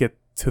didn't take it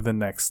to the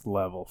next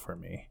level for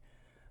me.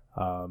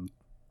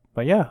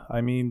 But yeah,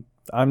 I mean,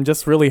 I'm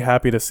just really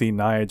happy to see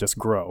Naya just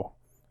grow,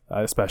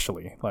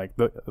 especially like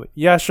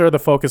sure, the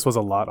focus was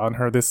a lot on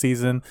her this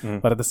season,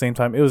 but at the same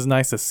time, it was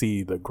nice to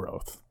see the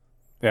growth.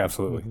 Yeah,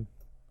 absolutely.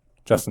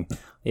 Justin.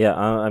 Yeah,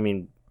 I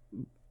mean,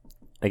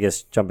 I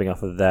guess jumping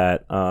off of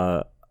that,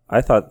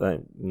 I thought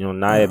that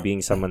Naya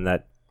being someone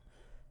that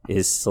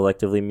is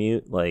selectively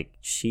mute, like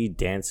she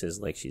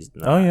dances like she's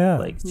not. Oh, yeah.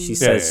 Like she Yeah,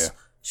 says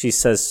she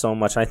says so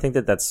much. I think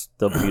that that's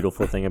the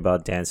beautiful thing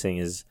about dancing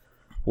is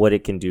what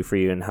it can do for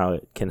you and how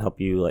it can help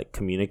you like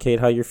communicate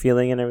how you're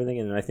feeling and everything.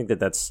 And I think that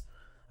that's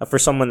for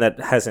someone that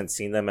hasn't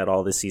seen them at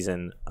all this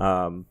season.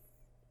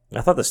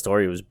 I thought the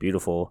story was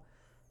beautiful.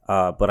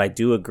 But I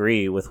do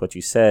agree with what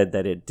you said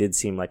that it did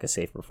seem like a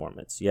safe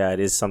performance. Yeah, it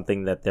is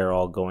something that they're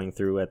all going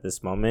through at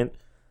this moment.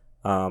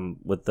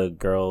 With the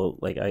girl,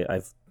 like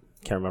I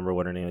can't remember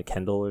what her name is,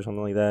 Kendall or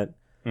something like that.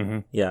 Mm-hmm.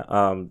 Yeah,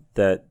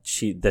 that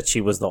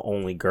she was the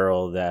only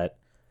girl that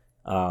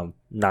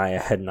Naya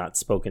had not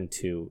spoken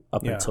to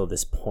up until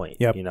this point.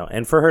 Yep.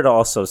 And for her to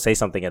also say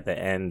something at the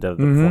end of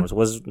the performance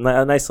was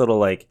a nice little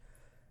like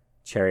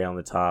cherry on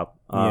the top.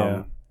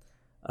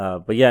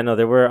 But yeah, no,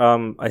 there were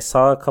I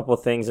saw a couple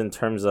of things in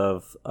terms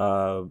of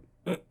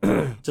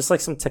just like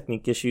some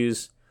technique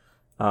issues.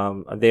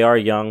 They are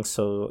young,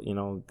 so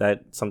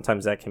that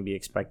sometimes that can be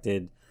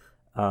expected.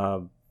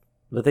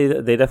 But they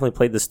definitely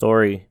played the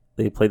story.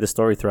 They played the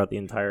story throughout the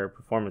entire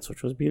performance,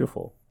 which was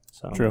beautiful.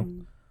 So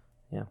True.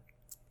 Yeah.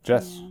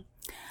 Jess.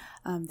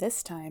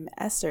 This time,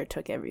 Esther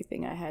took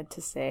everything I had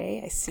to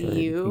say. I see Good.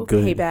 you.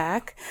 Good.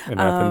 Payback. In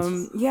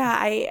Athens. Yeah,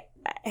 I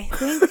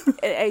think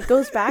it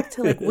goes back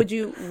to like, would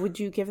you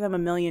give them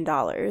 $1 million?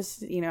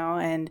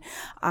 And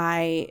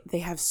they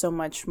have so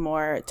much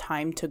more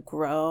time to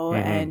grow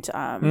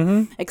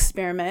and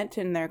experiment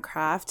in their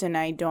craft, and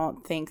I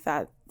don't think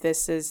that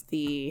this is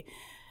the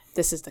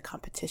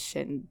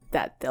competition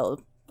that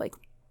they'll like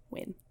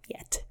win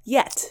yet.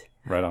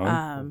 Right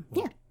on.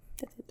 Yeah.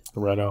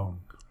 Right on.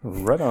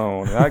 Right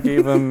on. I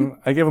gave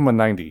him a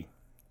 90.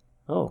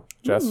 Oh,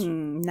 Jess.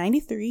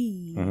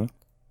 93.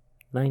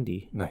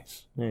 90.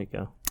 Nice. There you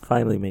go.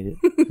 Finally made it.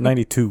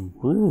 92.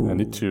 Ooh.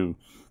 92.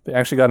 They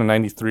actually got a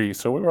 93,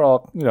 so we were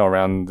all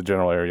around the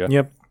general area.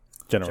 Yep.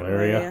 General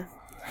area.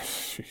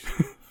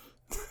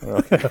 All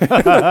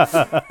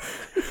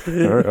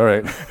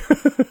right.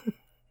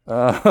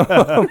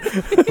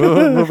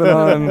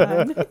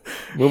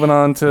 Moving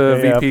on to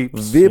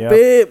VPeeps.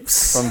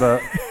 Beeps. From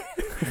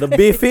the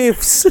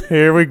Beeps.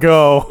 Here we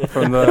go.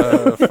 from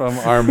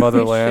our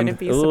motherland. Shouldn't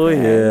be Oh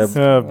yeah.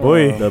 surprised.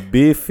 Boy, The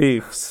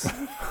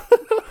Beeps.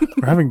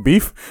 we're having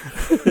beef.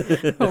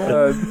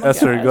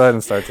 Esther, go ahead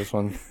and start this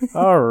one.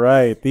 All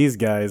right, these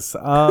guys.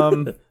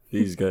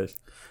 These guys.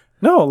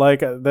 No,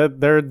 like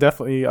they're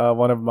definitely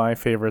one of my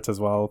favorites as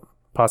well.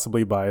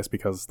 Possibly biased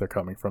because they're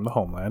coming from the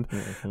homeland.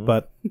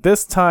 But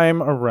this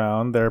time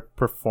around, their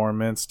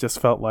performance just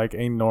felt like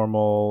a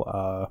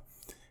normal,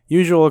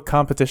 usual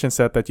competition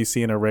set that you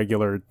see in a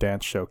regular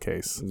dance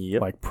showcase.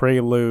 Yep. Like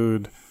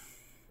Prelude,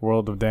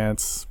 World of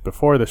Dance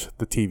before the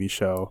TV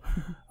show,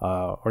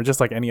 or just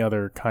like any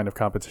other kind of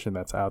competition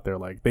that's out there.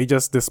 Like they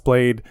just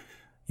displayed,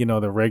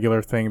 the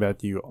regular thing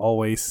that you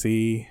always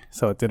see.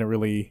 So it didn't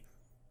really,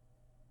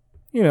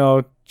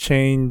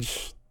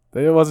 change.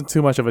 It wasn't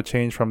too much of a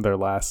change from their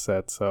last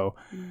set. So,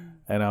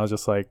 and I was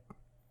just like,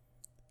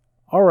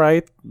 all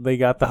right, they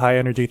got the high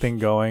energy thing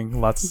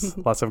going.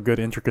 Lots of good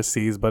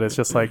intricacies, but it's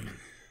just like,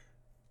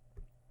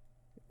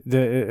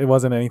 it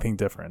wasn't anything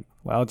different.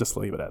 I'll just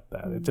leave it at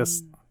that. It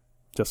just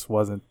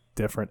wasn't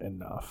different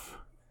enough.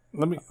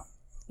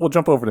 We'll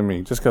jump over to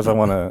me just because I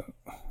want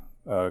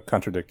to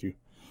contradict you.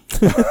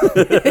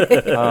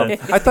 I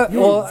thought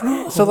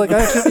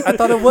I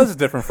thought it was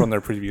different from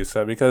their previous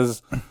set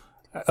because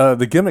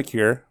the gimmick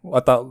here I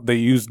thought they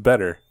used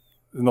better.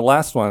 In the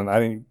last one,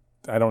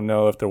 I don't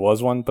know if there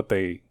was one, but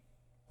they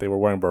were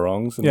wearing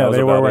barongs. And Yeah, that was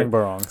they were about wearing it.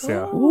 barongs.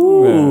 Yeah,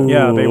 Ooh.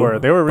 yeah, they were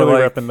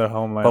really like- repping the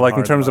homeland. But like in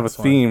hard terms of a last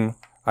one. theme,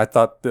 I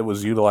thought it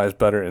was utilized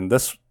better in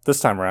this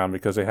time around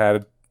because they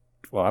had,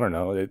 well, I don't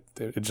know, it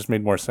just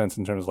made more sense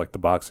in terms of like the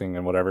boxing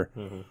and whatever.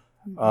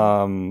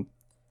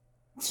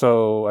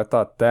 So I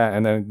thought that,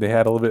 and then they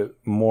had a little bit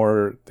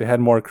more. They had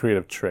more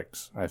creative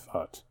tricks. I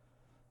thought,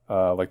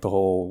 like the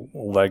whole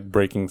leg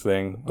breaking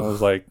thing. I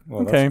was like,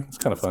 well, Okay. it's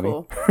kind of funny.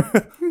 Cool.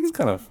 It's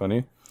kind of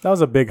funny. That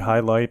was a big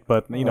highlight,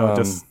 but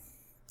just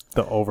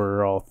the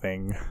overall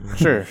thing.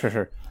 Sure.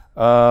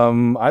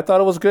 I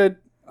thought it was good.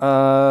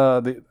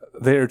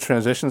 Their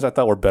transitions I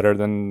thought were better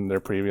than their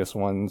previous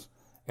ones,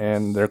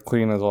 and they're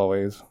clean as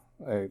always.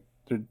 I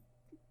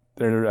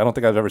don't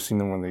think I've ever seen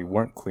them when they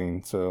weren't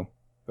clean, so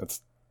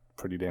that's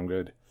pretty damn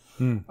good.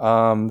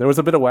 There was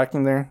a bit of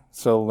whacking there,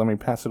 so let me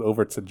pass it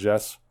over to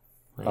Jess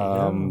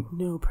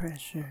No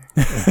pressure.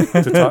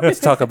 to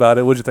talk about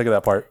it. What'd you think of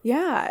that part?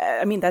 Yeah,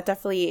 I mean that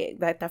definitely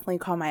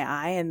caught my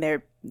eye, and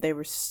they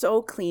were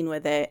so clean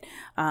with it,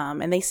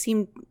 and they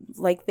seemed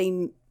like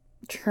they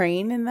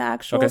train in the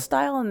actual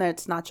style, and that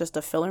it's not just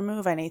a filler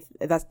move. And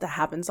that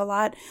happens a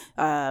lot.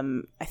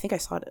 I think I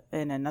saw it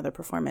in another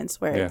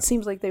performance where it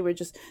seems like they were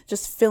just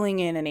filling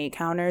in an 8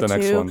 count or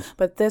two,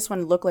 but this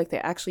one looked like they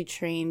actually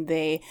trained.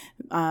 The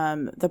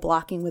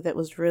blocking with it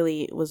was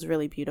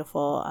really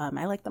beautiful.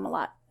 I liked them a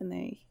lot, and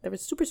they were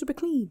super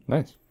clean.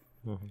 Nice.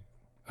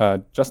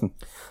 Justin.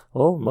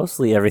 Well,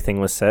 mostly everything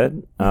was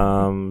said.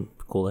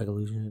 Cool leg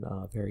illusion,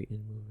 very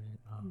in movement.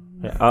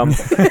 I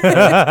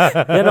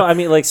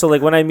mean, like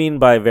what I mean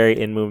by very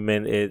in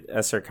movement,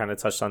 Esther kind of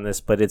touched on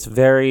this, but it's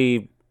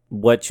very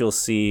what you'll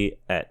see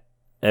at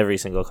every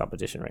single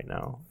competition right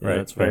now. Right,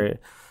 it's very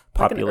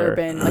popular, like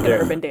an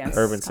urban dance,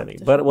 urban setting.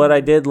 But what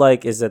I did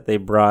like is that they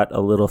brought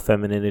a little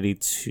femininity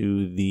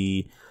to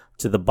the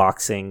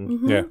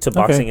boxing, to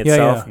boxing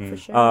itself. For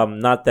sure.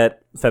 Not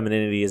that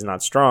femininity is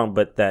not strong,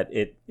 but that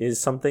it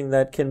is something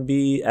that can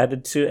be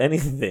added to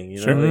anything.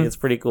 You know, like, it's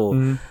pretty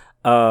cool.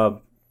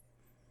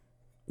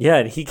 Yeah,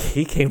 and he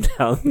came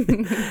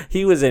down.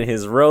 He was in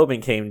his robe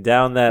and came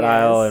down that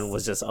aisle and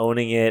was just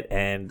owning it.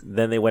 And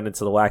then they went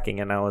into the whacking,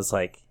 and I was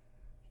like,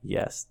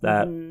 yes,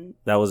 that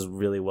was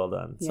really well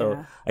done. Yeah.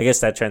 So I guess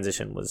that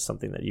transition was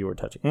something that you were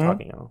talking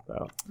about.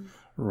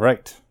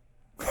 Right.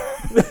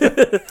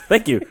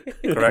 Thank you.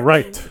 Correct.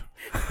 Right.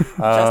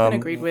 Justin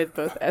agreed with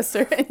both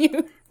Esther and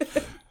you.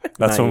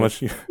 Not so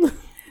much.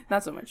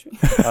 Not so much me.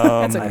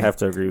 I have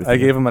to agree with you. I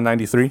gave him a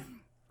 93.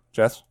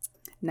 Jess.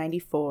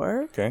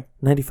 94. Okay.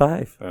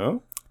 95.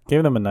 Oh.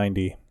 Gave them a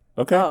 90.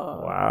 Okay.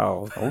 Oh.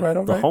 Wow. All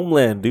right. The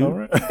homeland, dude. All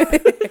right.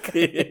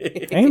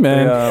 Hey,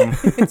 man.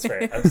 That's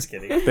right. I'm just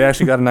kidding. They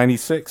actually got a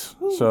 96.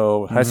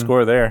 So high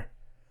score there.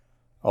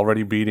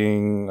 Already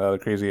beating the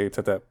Crazy Eights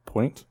at that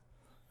point.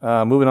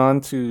 Moving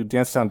on to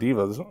Dance Town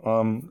Divas.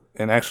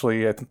 And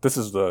actually, I think this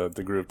is the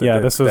group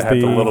that, this was that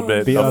had a little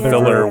bit the of other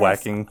filler group.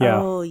 whacking. Yeah.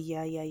 Oh,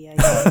 yeah.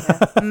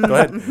 Go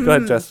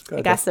ahead, Jess. Go I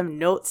ahead, got Jess. some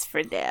notes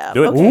for them.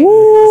 Do it.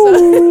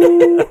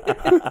 So,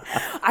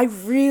 I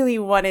really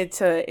wanted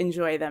to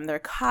enjoy them. Their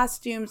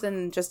costumes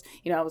and just,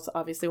 I was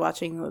obviously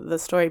watching the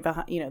story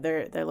behind,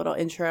 their little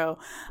intro.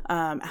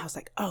 I was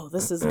like, oh,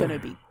 this is going to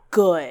be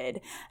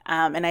good.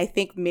 And I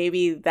think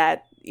maybe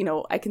that,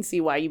 I can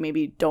see why you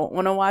maybe don't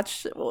want to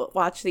watch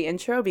the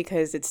intro,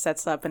 because it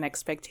sets up an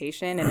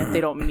expectation, and if they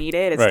don't meet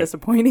it, it's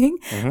disappointing.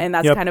 And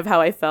that's kind of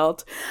how I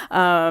felt.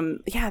 The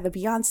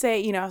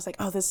Beyonce, I was like,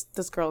 oh, this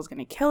girl is going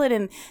to kill it.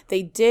 And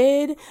they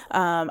did.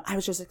 I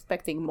was just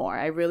expecting more.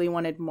 I really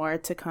wanted more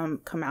to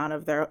come out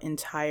of their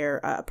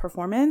entire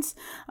performance.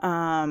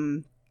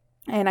 And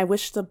I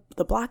wish the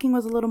blocking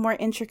was a little more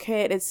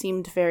intricate. It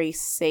seemed very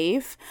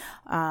safe.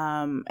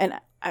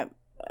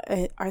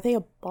 Are they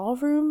a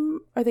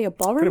ballroom? Pretty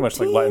much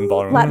team? like Latin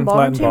ballroom. Latin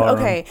ballroom team. ballroom.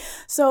 Okay,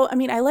 so I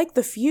mean, I like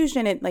the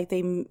fusion. It like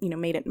they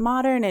made it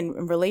modern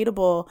and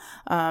relatable.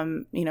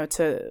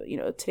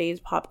 To today's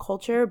pop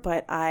culture.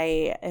 But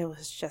it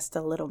was just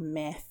a little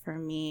meh for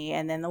me.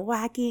 And then the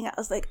whacking, I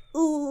was like,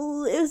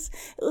 ooh, it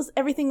was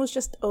everything was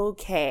just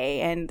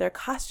okay, and their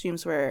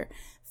costumes were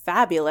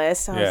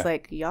fabulous. So I was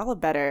like, y'all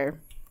better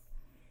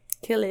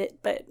kill it,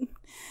 but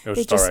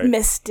they just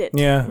missed it.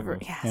 Yeah.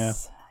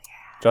 Yes.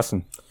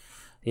 Justin.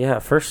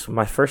 Yeah,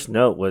 my first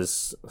note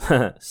was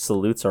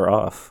salutes are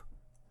off.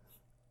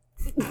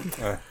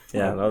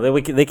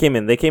 They came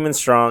in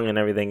strong and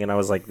everything, and I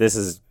was like, this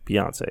is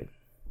Beyonce,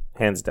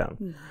 hands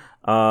down.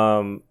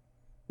 But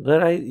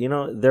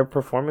their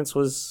performance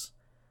was,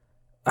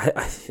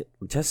 I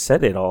just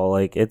said it all.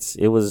 Like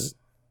it was,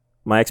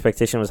 my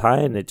expectation was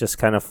high, and it just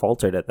kind of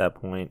faltered at that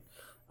point.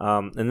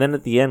 And then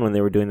at the end, when they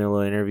were doing their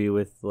little interview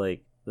with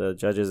like the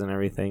judges and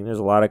everything, there's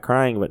a lot of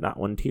crying, but not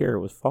one tear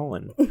was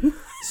falling.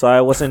 So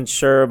I wasn't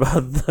sure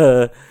about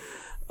the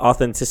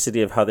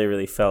authenticity of how they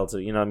really felt.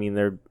 I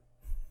mean,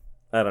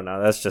 I don't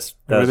know.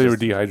 Maybe they were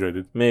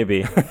dehydrated.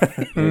 Maybe.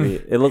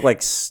 It looked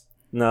like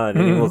no, it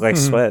didn't even look like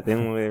sweat. They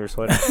didn't look like they were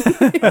sweating.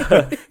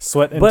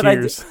 Sweat and but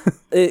tears.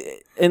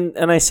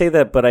 And I say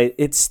that, but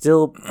it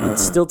still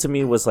to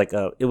me was like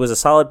it was a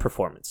solid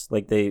performance.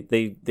 Like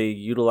they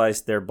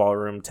utilized their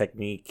ballroom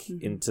technique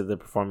into the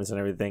performance and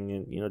everything,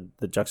 and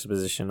the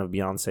juxtaposition of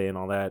Beyonce and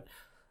all that,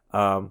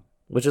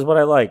 which is what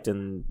I liked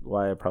and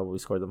why I probably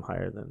scored them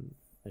higher than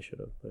I should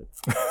have. But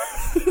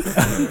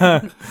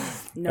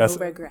No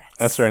regrets.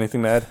 Is there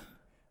anything to add?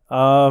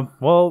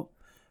 Well,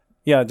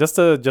 yeah, just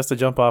to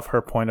jump off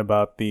her point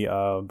about the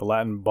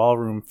Latin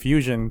ballroom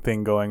fusion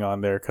thing going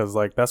on there, because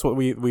like that's what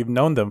we've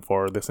known them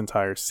for this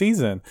entire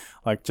season,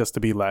 like just to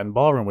be Latin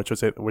ballroom, which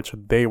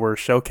they were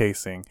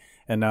showcasing,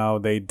 and now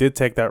they did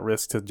take that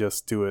risk to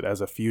just do it as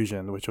a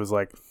fusion, which was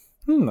like,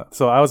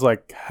 So I was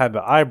like, had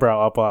the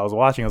eyebrow up while I was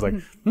watching. I was like,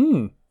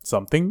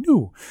 something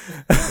new,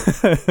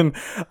 and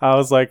I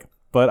was like,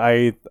 but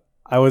I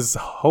was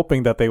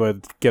hoping that they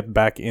would get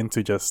back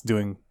into just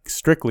doing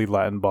strictly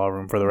Latin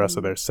ballroom for the rest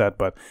of their set,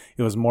 but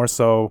it was more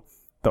so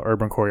the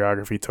urban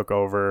choreography took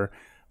over.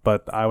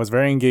 But I was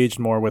very engaged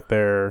more with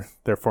their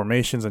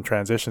formations and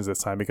transitions this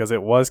time because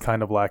it was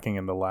kind of lacking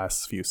in the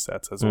last few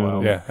sets as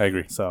well. Yeah, I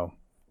agree. So,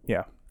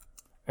 yeah.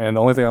 And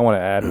the only thing I want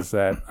to add is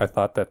that I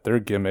thought that their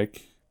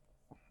gimmick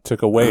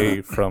took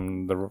away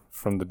from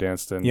the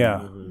dance than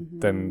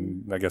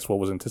I guess what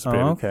was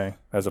anticipated. Oh, okay.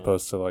 As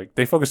opposed to like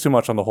they focused too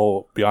much on the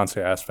whole Beyonce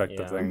aspect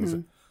of things,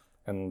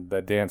 and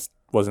the dance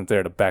wasn't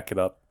there to back it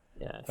up.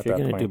 Yeah, if you're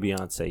gonna do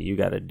Beyonce, you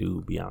gotta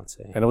do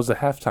Beyonce. And it was a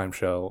halftime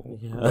show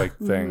like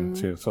thing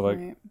too. So like,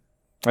 Right.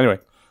 anyway,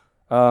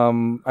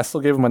 I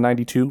still gave him a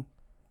 92.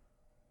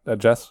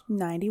 Jess,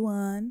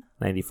 91.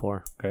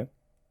 94. Okay.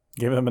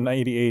 Give them a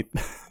 98.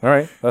 All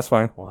right, that's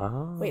fine.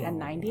 Wow. Wait, a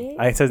 98?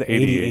 I said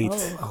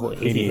 88. Oh,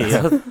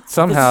 88.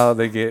 Somehow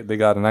they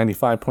got a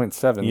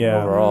 95.7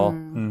 Yeah. overall.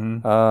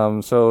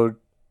 Mm-hmm. So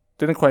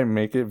didn't quite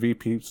make it. V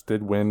Peeps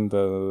did win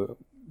the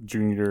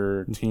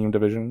junior team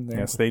division. there.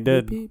 Yes, they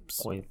did.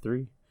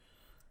 0.3.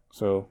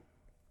 So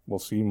we'll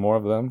see more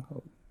of them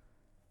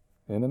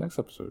in the next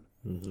episode.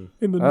 Mm-hmm.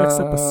 In the next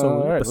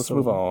episode. All right, let's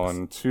move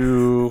on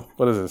to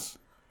what is this?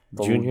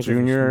 The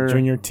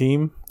Junior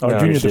team? Oh, No,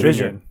 junior just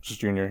division.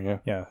 Just junior, yeah.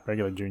 Yeah,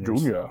 regular juniors.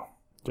 Junior.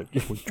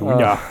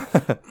 Junior.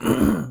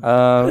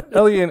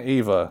 Ellie and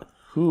Ava.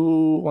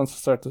 Who wants to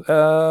start?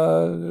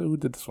 Who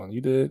did this one? You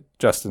did,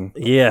 Justin.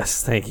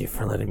 Yes, thank you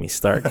for letting me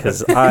start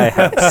because I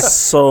have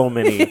so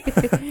many.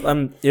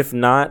 If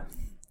not,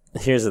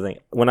 here's the thing: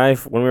 when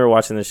we were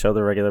watching the show,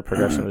 the regular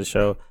progression of the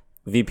show,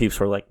 V Peeps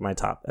were like my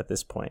top at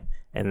this point,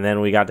 and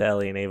then we got to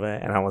Ellie and Ava,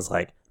 and I was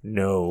like,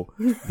 no,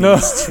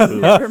 these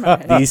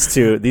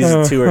two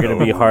are going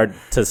to be hard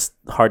to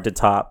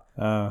top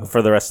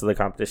for the rest of the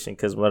competition.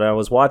 Because when I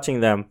was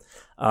watching them,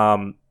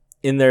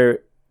 in their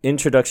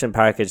introduction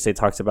package, they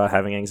talked about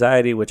having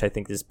anxiety, which I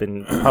think has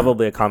been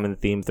probably a common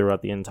theme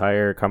throughout the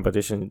entire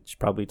competition. She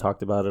probably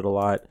talked about it a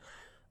lot.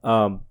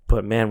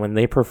 But man, when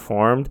they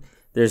performed,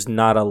 there's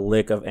not a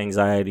lick of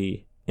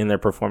anxiety in their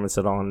performance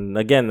at all. And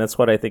again, that's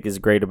what I think is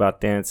great about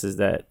dance, is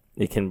that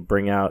it can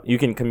bring out, you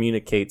can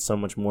communicate so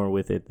much more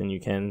with it than you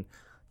can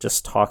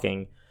just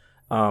talking.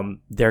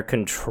 Their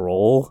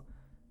control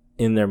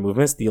in their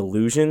movements, the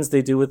illusions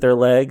they do with their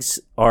legs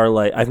are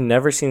like, I've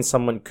never seen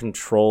someone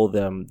control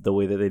them the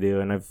way that they do.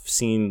 And I've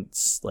seen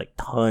like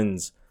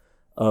tons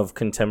of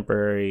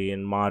contemporary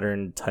and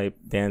modern type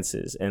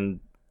dances, and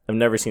I've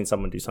never seen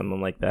someone do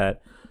something like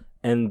that.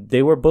 And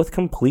they were both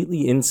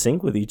completely in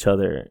sync with each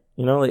other.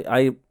 You know, like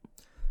I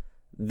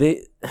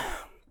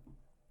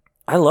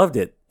loved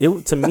it.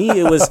 To me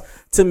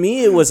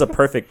it was a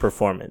perfect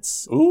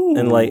performance. Ooh.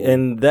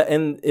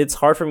 And it's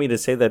hard for me to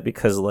say that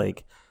because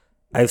like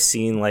I've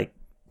seen like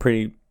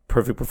pretty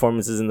perfect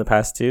performances in the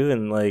past too,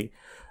 and like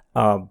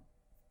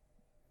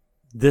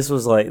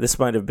this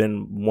might have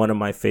been one of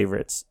my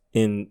favorites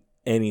in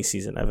any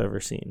season I've ever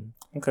seen.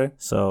 Okay.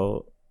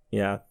 So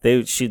yeah,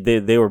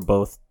 they were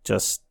both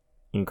just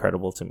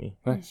incredible to me.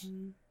 Nice.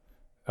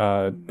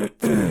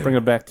 Bring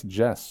it back to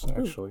Jess,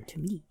 actually. To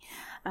me.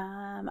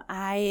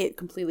 I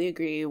completely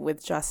agree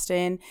with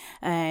Justin,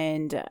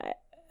 and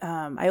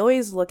I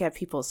always look at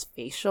people's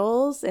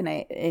facials, and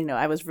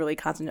I was really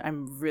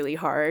I'm really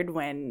hard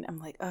when I'm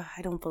like, oh,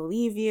 I don't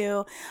believe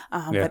you,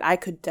 but I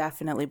could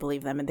definitely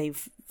believe them, and they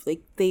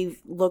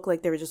look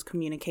like they were just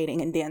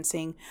communicating and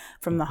dancing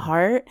from the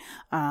heart,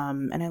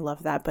 and I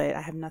love that. But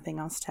I have nothing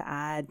else to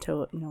add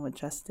to what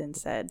Justin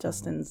said.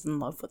 Justin's in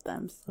love with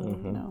them,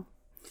 so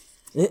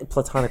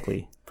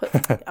Platonically.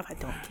 I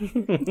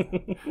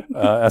don't.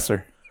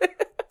 Esser.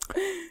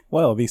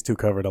 Well, these two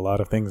covered a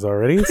lot of things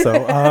already, so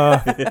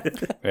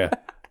Yeah.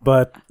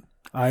 but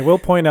I will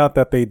point out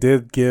that they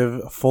did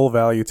give full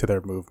value to their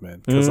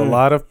movement, because a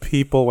lot of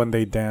people, when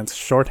they dance,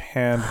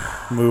 shorthand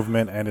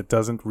movement, and it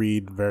doesn't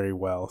read very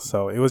well.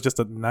 So it was just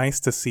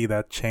nice to see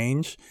that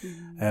change,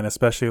 and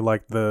especially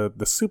like the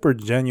super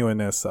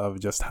genuineness of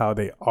just how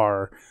they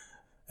are,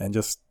 and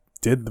just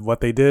did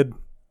what they did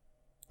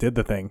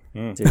the thing.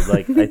 Dude,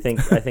 like I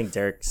think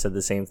Derek said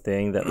the same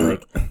thing, that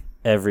like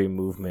every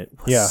movement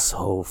was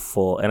so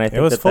full, and I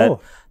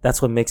think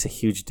that's what makes a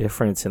huge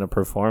difference in a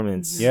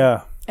performance.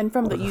 Yeah. And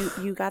from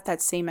you got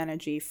that same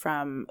energy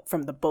from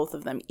the both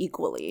of them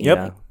equally.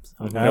 Yep.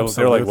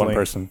 They're like one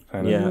person.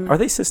 Kind of. Yeah. Are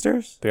they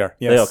sisters? They are.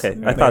 Yes. Okay.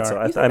 Yeah, I thought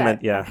they so. I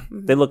meant, yeah.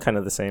 They look kind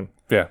of the same.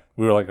 Yeah.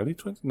 We were like, are they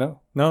twins?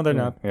 No. No, they're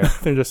not. Yeah.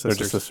 They're just They're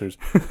sisters. just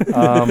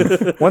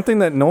sisters. One thing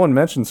that no one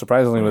mentioned,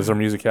 surprisingly, was their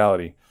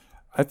musicality.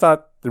 I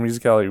thought their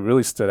musicality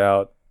really stood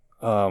out.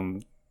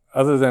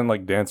 other than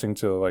like dancing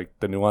to like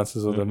the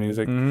nuances of the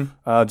music,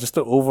 Mm-hmm. just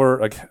the over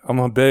like I'm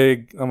a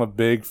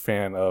big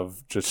fan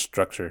of just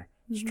structure.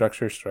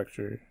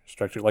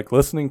 Like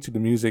listening to the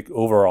music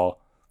overall,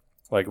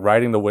 like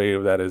riding the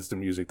wave that is the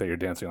music that you're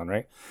dancing on,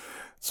 right?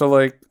 So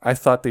like I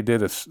thought they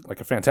did a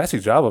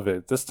fantastic job of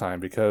it this time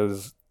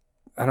because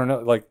I don't know,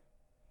 like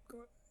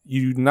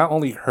you not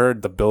only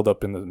heard the build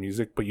up in the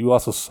music, but you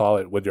also saw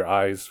it with your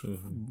eyes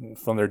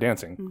from their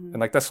dancing, and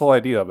like that's the whole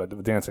idea of it,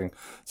 the dancing.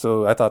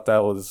 So I thought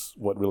that was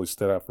what really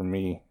stood out for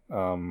me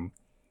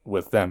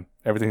with them.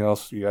 Everything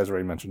else you guys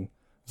already mentioned.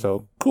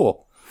 So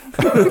cool.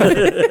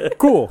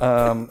 Cool.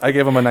 I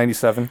gave them a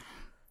 97.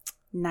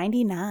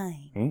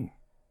 99.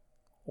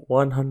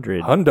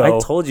 100. Hundo. I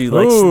told you,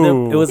 like,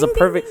 Ooh. it was a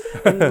perfect,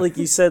 and like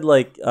you said,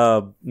 like,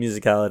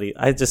 musicality.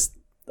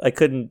 I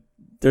couldn't,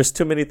 there's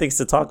too many things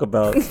to talk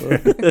about.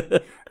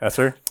 Yes,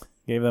 sir.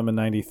 Gave them a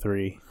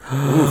 93. You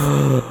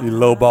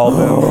lowballed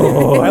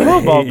them. I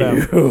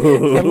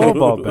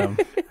lowballed them.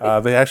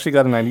 They actually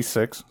got a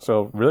 96,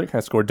 so really kind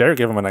of scored. Derek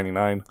gave them a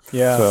 99.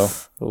 Yeah.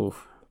 So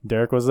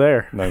Derek was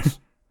there. nice.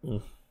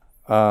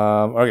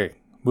 Okay,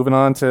 moving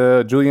on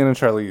to Julian and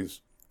Charlize.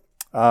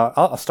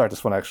 I'll start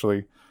this one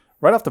actually.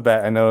 Right off the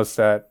bat, I noticed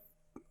that,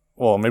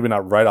 well, maybe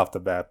not right off the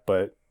bat,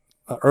 but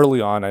early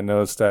on, I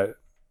noticed that,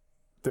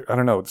 I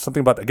don't know,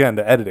 something about, again,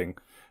 the editing.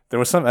 There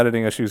was some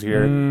editing issues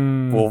here.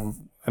 Well,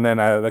 and then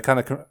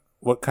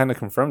what kind of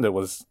confirmed it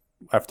was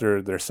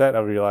after their set, I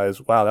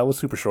realized, wow, that was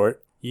super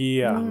short.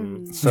 Yeah.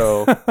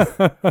 So,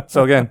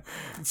 so again,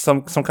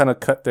 some kind of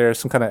cut there,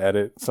 some kind of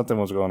edit, something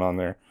was going on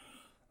there.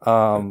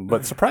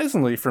 But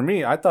surprisingly for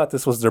me, I thought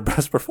this was their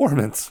best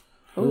performance.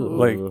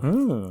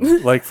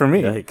 Like for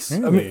me, Yikes.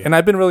 I mean, and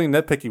I've been really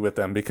nitpicky with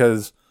them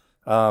because,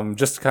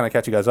 just to kind of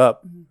catch you guys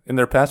up, in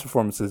their past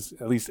performances,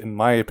 at least in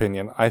my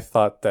opinion, I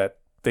thought that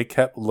they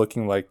kept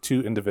looking like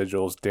two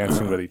individuals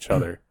dancing with each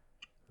other,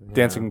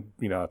 dancing,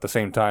 at the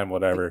same time,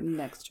 whatever.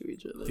 Next to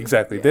each other.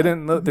 Exactly. They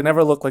they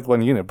never looked like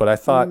one unit, but I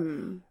thought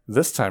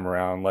this time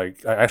around,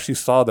 like I actually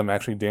saw them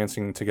actually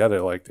dancing together,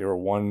 like they were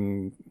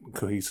one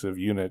cohesive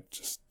unit,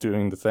 just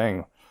doing the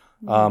thing.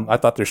 I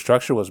thought their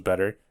structure was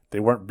better. They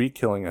weren't beat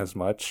killing as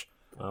much,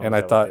 and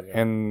I thought,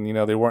 and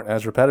they weren't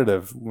as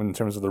repetitive in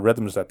terms of the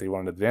rhythms that they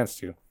wanted to dance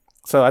to.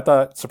 So I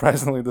thought,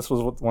 surprisingly, this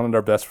was one of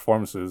their best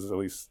performances, at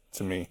least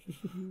to me.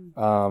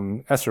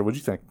 Esther, what'd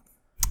you think?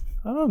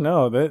 I don't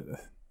know.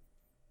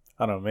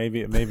 I don't know.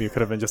 Maybe it could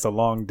have been just a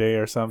long day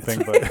or something.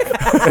 But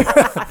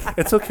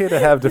It's okay to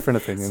have different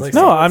opinions. like-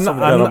 no, I'm not.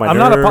 Something got on my I'm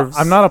not. nerves.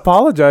 I'm not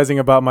apologizing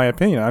about my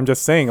opinion. I'm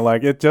just saying,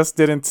 like, it just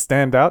didn't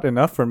stand out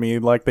enough for me,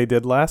 like they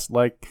did last,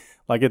 like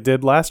it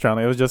did last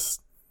round. It was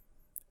just.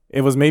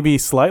 It was maybe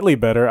slightly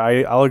better.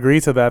 I'll agree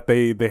to that.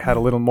 They had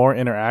a little more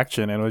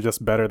interaction, and it was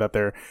just better that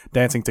they're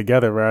dancing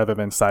together rather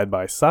than side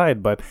by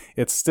side. But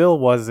it still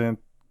wasn't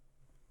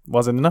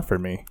enough for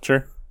me.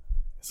 Sure.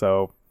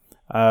 So,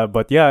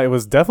 but yeah, it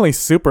was definitely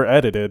super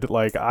edited.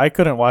 Like I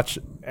couldn't watch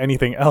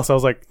anything else. I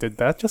was like, did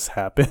that just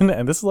happen?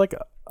 And this is like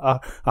a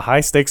high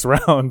stakes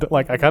round.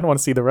 Like I kind of want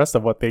to see the rest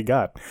of what they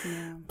got.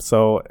 Yeah.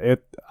 So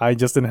I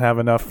just didn't have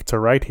enough to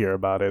write here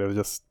about it. It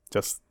was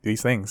just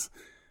these things.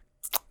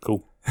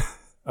 Cool.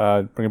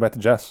 Bring it back to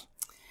Jess.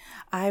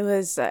 I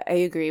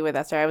agree with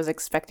Esther. I was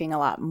expecting a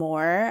lot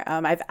more.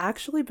 I've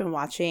actually been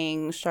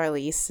watching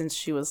Charlize since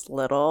she was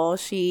little.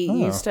 She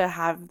used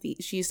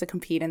to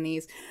compete in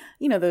these,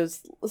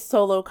 those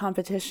solo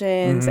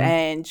competitions,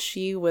 and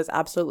she was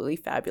absolutely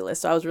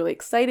fabulous. So I was really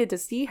excited to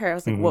see her. I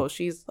was like, whoa,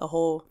 she's a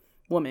whole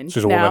woman.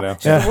 She's a woman now.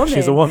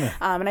 She's a woman.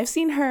 And I've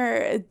seen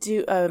her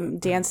do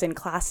dance in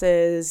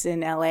classes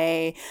in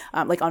LA,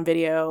 like on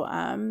video.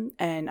 And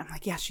I'm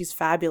like, yeah, she's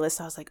fabulous.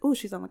 So I was like, oh,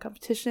 she's on the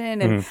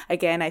competition. And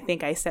again, I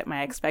think I set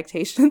my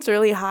expectations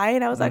really high,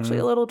 and I was actually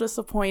a little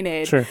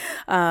disappointed. Sure.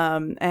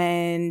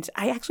 And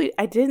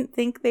I didn't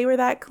think they were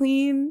that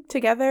clean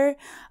together.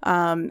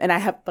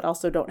 But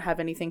also don't have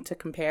anything to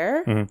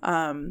compare.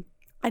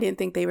 I didn't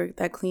think they were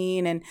that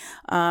clean, and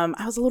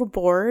I was a little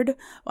bored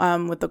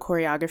with the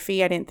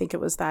choreography. I didn't think it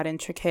was that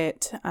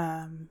intricate.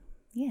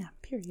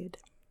 Period.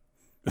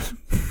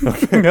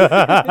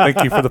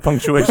 Thank you for the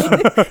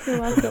punctuation.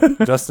 You're welcome.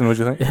 Justin, what'd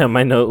you think? Yeah,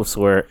 my notes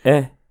were,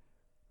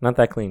 not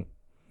that clean.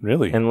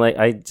 Really? And like,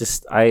 I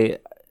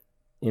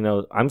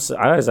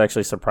was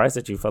actually surprised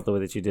that you felt the way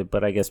that you did,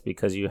 but I guess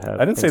because you have.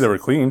 I didn't say they were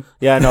clean.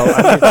 Yeah, no.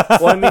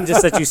 I mean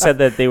just that you said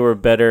that they were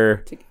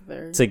better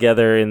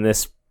together in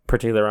this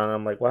particular round.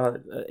 I'm like, wow,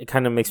 it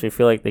kind of makes me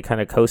feel like they kind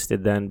of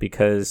coasted then,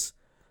 because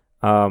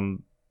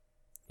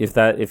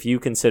if you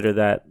consider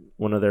that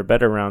one of their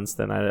better rounds,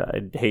 then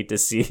I'd hate to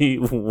see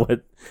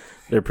what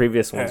their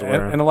previous ones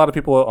were. And a lot of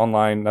people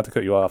online, not to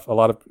cut you off,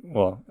 I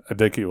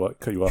did cut you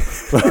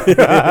off.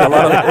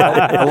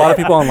 a lot of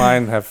people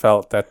online have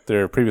felt that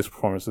their previous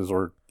performances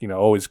were,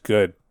 always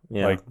good.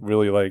 Yeah. Like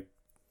really like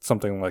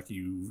something like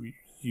you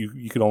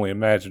could only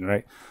imagine,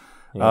 right?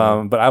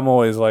 Yeah. But I'm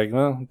always like,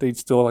 well, they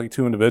still like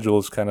two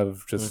individuals kind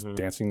of just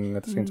dancing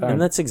at the same time.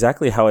 And that's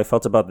exactly how I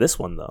felt about this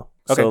one, though.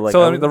 Okay, So, like,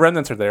 so I mean, the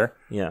remnants are there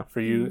yeah. for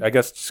you. I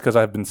guess just because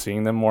I've been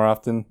seeing them more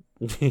often.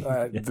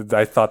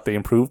 I thought they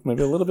improved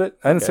maybe a little bit.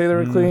 I didn't say they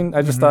were clean.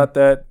 I just thought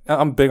that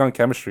I'm big on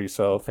chemistry,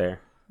 so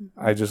Fair.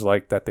 I just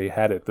like that they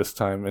had it this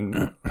time,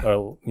 and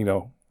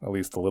at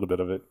least a little bit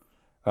of it.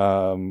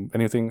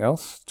 Anything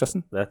else,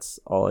 Justin? That's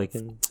all I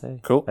can say.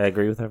 Cool. I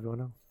agree with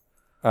everyone else.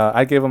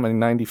 I gave them a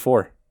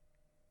 94.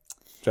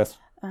 Jess,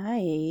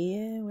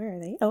 Where are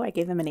they? Oh, I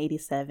gave them an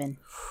 87.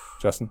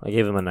 Justin, I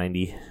gave him a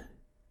 90.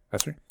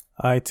 Esther.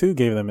 I too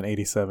gave them an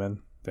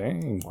 87.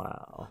 Dang,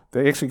 Wow.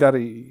 they actually got a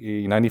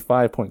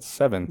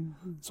 95.7,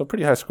 so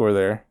pretty high score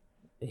there.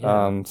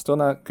 Yeah. Still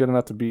not good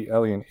enough to beat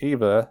Ellie and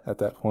Ava at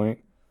that point.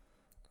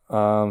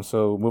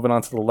 So moving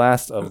on to the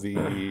last of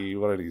the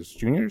what are these,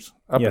 juniors?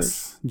 Uppers?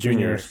 Yes,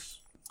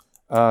 juniors.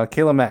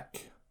 Kayla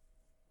Mack.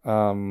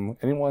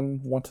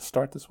 Anyone want to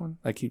start this one?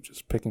 I keep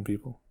just picking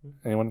people.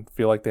 Anyone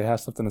feel like they have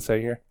something to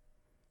say here?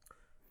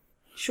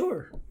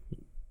 Sure.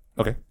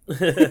 Okay.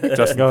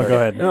 Justin, Go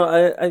ahead. No,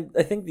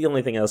 I think the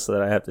only thing else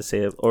that I have to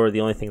say, or the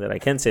only thing that I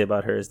can say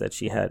about her, is that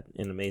she had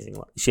amazing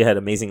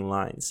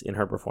lines in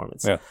her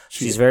performance. Yeah,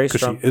 she's very 'cause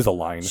strong. she is a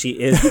line. She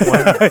is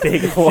one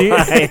big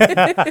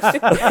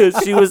line.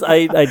 She was.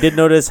 I did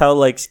notice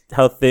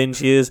how thin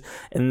she is,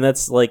 and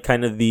that's like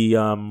kind of the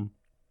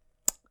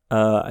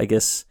I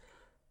guess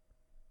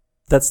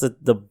that's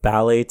the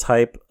ballet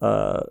type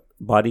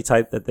body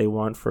type that they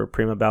want for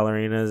prima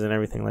ballerinas and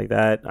everything like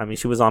that. I mean,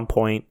 she was on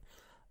point.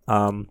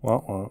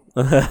 Well.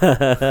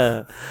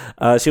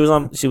 She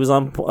was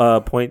on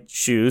point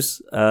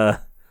shoes, but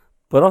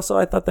also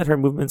I thought that her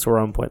movements were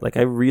on point. Like,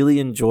 I really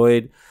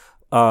enjoyed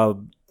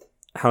how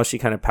she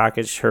kind of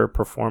packaged her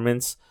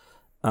performance.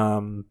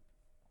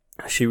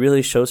 She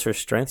really shows her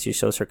strength. She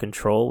shows her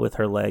control with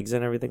her legs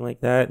and everything like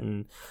that.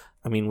 And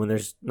I mean, when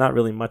there's not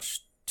really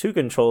much to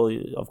control,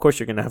 of course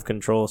you're gonna have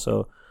control.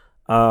 So.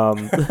 How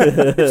do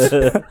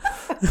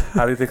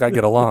you think I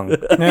get along?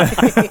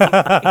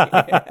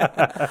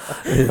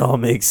 It all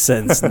makes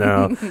sense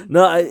now.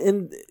 No,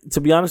 and to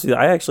be honest with you,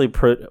 I actually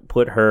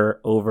put her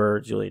over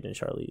Juliet and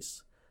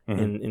Charlize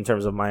in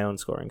terms of my own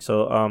scoring.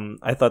 So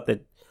I thought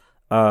that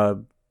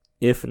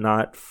if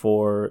not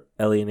for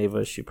Ellie and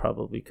Ava, she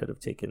probably could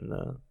have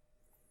taken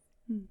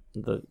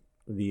the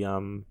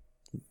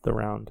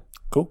round.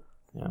 Cool.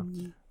 Yeah.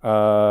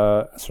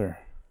 Sir.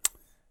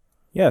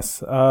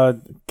 Yes,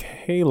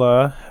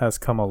 Kayla has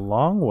come a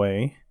long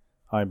way,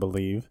 I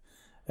believe,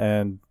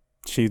 and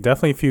she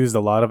definitely fused a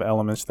lot of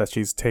elements that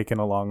she's taken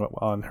along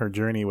on her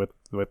journey with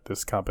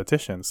this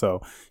competition. So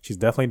she's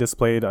definitely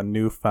displayed a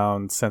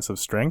newfound sense of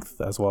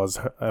strength, as well as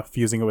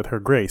fusing it with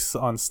her grace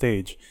on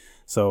stage.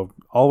 So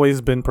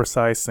always been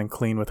precise and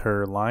clean with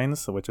her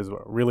lines, which is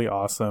really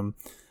awesome.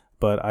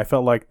 But I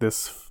felt like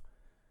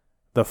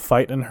the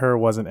fight in her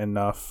wasn't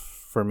enough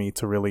for me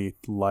to really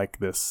like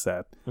this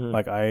set.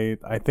 Like I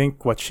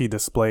think what she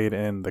displayed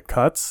in the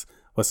cuts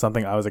was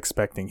something I was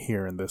expecting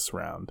here in this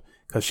round,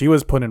 because she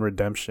was put in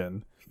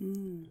redemption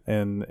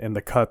in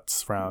the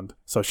cuts round,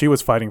 so she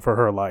was fighting for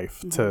her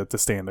life to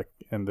stay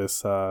in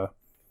this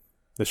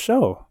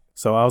show.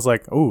 So I was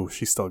like, oh,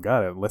 she still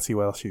got it. Let's see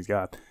what else she's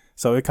got.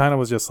 So it kind of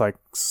was just like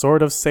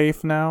sort of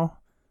safe now,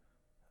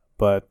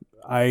 but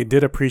I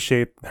did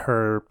appreciate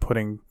her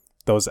putting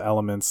those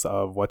elements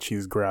of what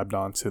she's grabbed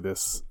onto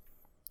this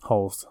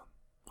whole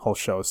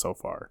show so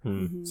far.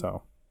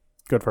 So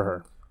good for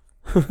her.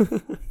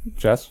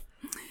 Jess?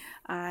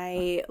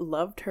 I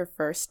loved her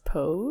first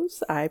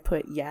pose. I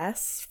put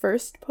yes,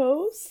 first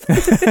pose.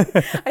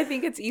 I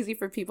think it's easy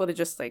for people to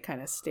just like kind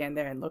of stand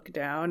there and look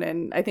down,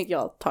 and I think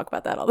y'all talk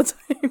about that all the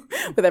time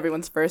with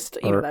everyone's first,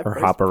 Or that first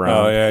hop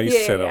around. Oh yeah, you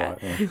Yeah, said yeah, a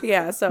lot. Yeah.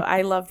 yeah, so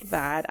I loved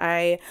that.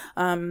 I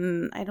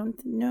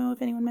don't know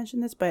if anyone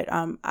mentioned this, but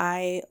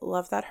I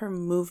love that her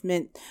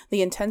movement,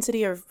 the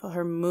intensity of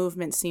her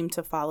movement seemed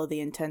to follow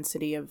the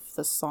intensity of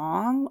the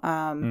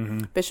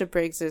song. Bishop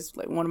Briggs is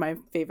like one of my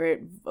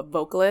favorite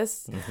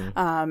vocalists,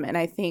 and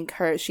I think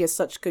she has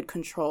such good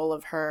control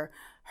of her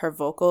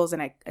vocals,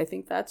 and I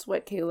think that's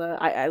what Kayla,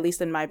 at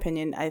least in my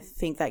opinion, I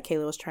think that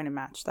Kayla was trying to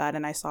match that,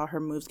 and I saw her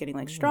moves getting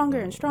like stronger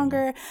and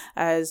stronger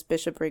as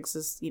Bishop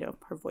Briggs's,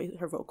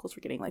 her vocals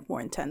were getting like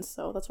more intense.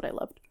 So that's what I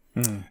loved.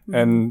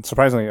 And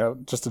surprisingly,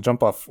 just to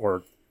jumping off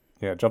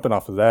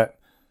of that,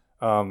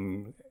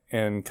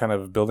 and kind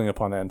of building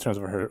upon that in terms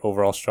of her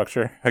overall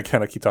structure.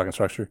 Again, I keep talking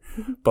structure,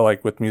 but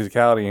like with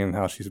musicality and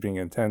how she's being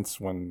intense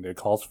when it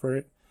calls for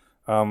it.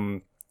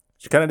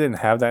 She kind of didn't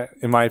have that,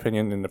 in my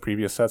opinion, in the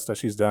previous sets that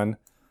she's done.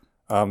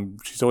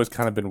 She's always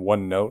kind of been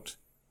one note.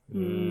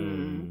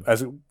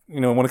 As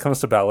when it comes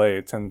to ballet,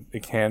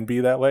 it can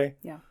be that way.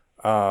 Yeah.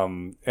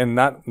 And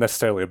not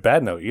necessarily a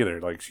bad note either.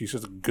 Like, she's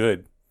just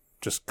good,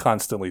 just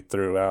constantly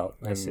throughout,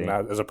 and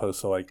not as opposed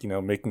to like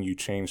making you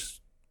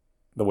change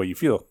the way you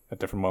feel at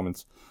different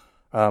moments.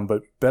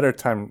 But better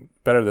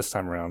this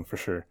time around for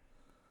sure.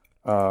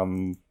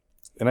 And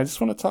I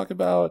just want to talk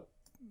about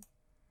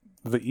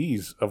the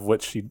ease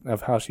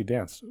of how she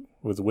danced,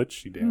 with which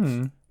she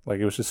danced. Like,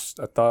 it was just,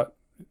 I thought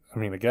I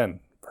mean, again,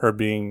 her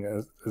being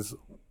as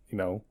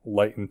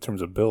light in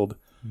terms of build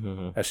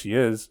as she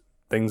is,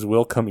 things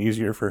will come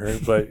easier for her.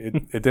 But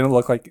it didn't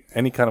look like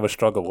any kind of a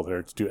struggle with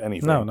her to do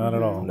anything. No, not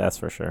at all. That's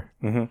for sure.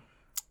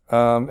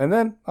 And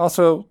then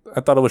also,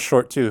 I thought it was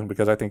short too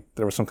because I think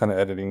there was some kind of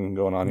editing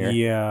going on here.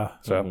 Yeah.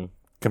 So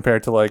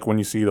compared to like when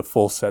you see the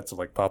full sets of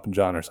like Pop and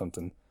John or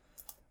something.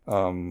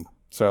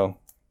 So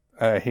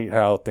I hate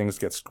how things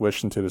get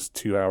squished into this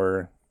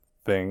 2-hour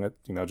thing,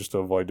 just to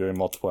avoid doing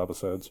multiple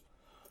episodes.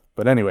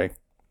 But anyway,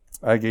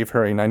 I gave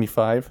her a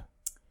 95.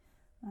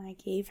 I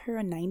gave her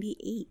a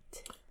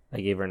 98.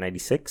 I gave her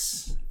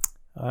 96.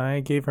 I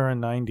gave her a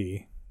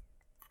 90.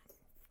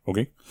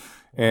 Okay.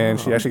 And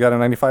she actually got a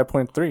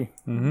 95.3.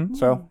 Mm-hmm.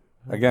 So,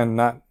 again,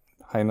 not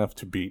high enough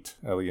to beat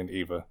Ellie and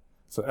Ava.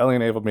 So, Ellie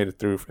and Ava made it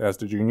through as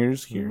the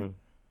juniors here.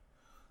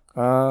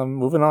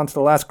 Moving on to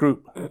the last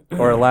group,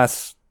 or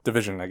last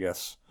division, I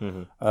guess.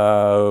 Who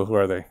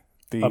are they?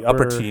 The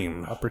upper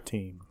team. Upper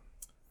team.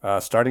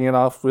 Starting it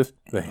off with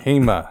the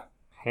Hema.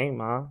 Hey,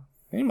 Ma.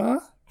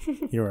 Hema.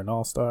 You're an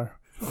all-star.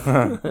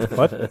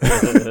 What?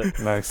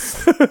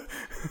 Nice.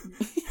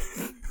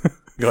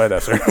 Go ahead,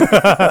 Esther.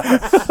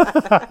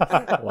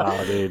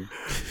 Wow, dude.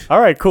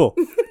 All right, cool.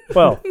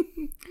 Well,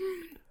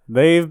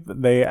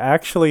 they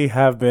actually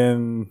have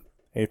been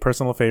a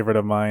personal favorite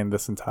of mine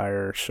this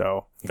entire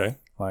show. Okay.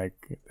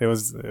 Like it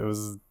was.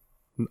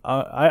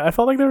 I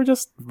felt like they were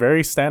just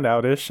very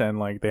standoutish, and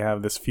like they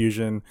have this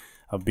fusion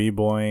of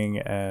b-boying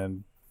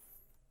and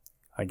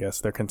I guess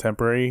their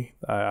contemporary.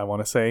 I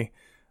want to say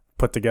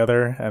put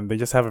together, and they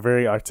just have a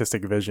very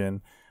artistic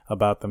vision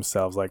about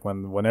themselves. Like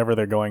whenever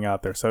they're going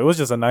out there, so it was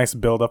just a nice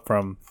build up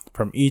from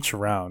each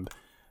round,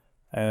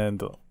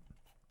 and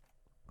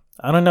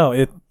I don't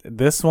know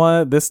this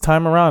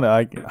time around.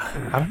 I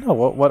don't know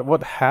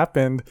what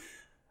happened.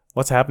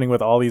 What's happening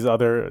with all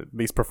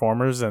these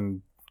performers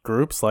and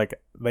groups? Like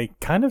they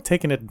kind of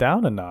taken it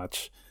down a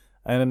notch,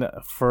 and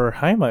for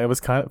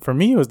Haima, for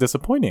me it was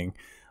disappointing.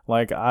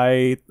 Like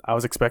I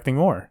was expecting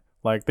more.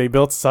 Like they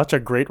built such a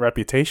great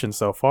reputation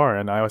so far,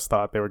 and I always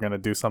thought they were going to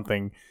do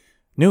something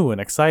new and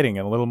exciting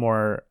and a little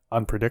more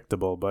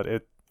unpredictable, but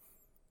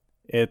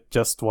it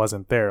just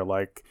wasn't there.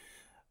 Like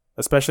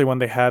especially when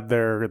they had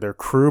their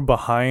crew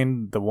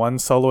behind the one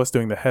soloist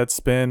doing the head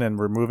spin and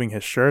removing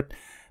his shirt.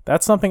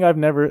 That's something I've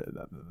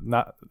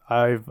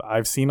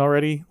seen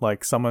already,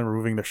 like someone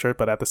removing their shirt,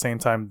 but at the same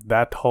time,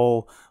 that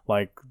whole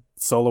like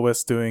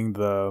soloist doing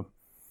the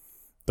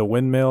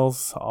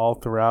windmills all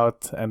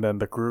throughout, and then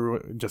the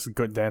crew just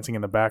dancing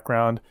in the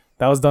background.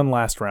 That was done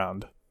last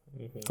round.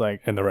 It's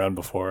like And the round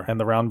before.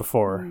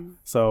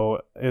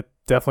 So it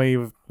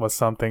definitely was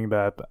something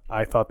that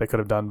I thought they could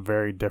have done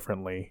very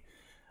differently.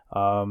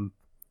 Yeah,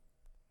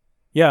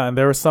 and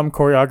there were some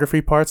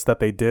choreography parts that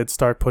they did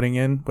start putting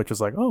in, which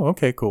was like, oh,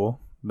 okay, cool.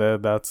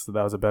 That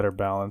was a better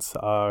balance.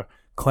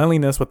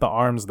 Cleanliness with the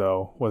arms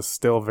though was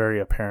still very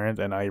apparent,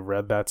 and I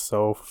read that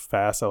so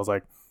fast. I was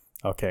like,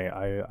 okay,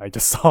 I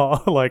just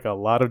saw like a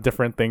lot of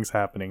different things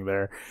happening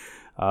there.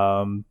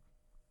 But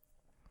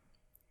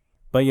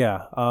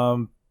yeah,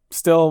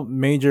 still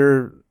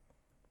major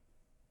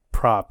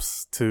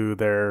props to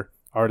their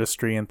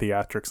artistry and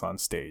theatrics on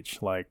stage.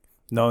 Like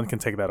no one can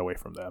take that away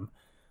from them.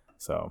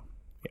 So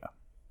yeah.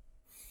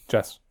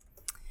 Jess.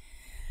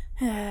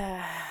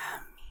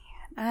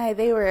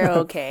 They were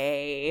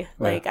okay.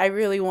 Like I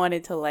really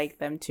wanted to like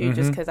them too,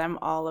 just because I'm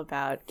all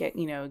about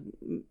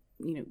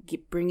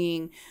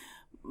bringing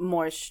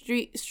more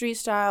street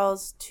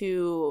styles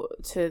to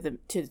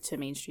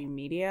mainstream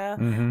media.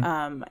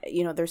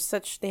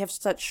 They have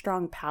such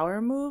strong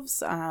power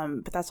moves,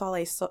 but that's all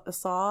I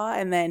saw.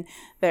 And then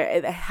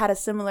it had a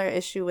similar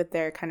issue with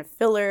their kind of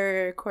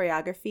filler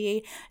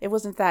choreography. It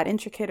wasn't that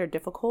intricate or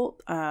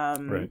difficult.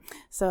 Right.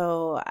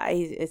 So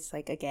it's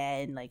like,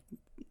 again, like,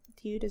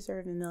 do you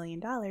deserve $1 million?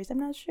 I'm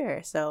not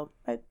sure. So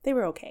they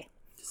were okay.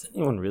 Does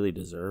anyone really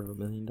deserve $1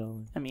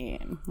 million? I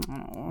mean,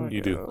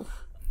 You do.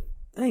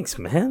 Thanks,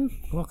 man.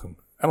 You're welcome.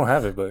 I don't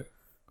have it, but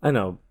I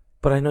know,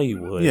 but I know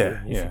you would.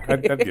 yeah,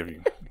 I'd give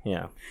you.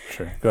 Yeah.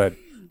 Sure. Go ahead.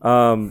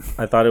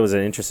 I thought it was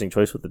an interesting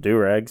choice with the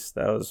do-rags.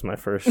 That was my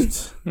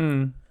first.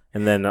 And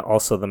then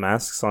also the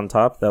masks on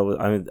top. That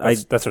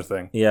was That's her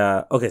thing.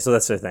 Yeah. Okay, so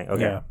that's their thing.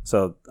 Okay. Yeah.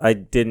 So I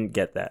didn't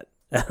get that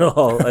at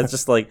all. It's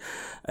just like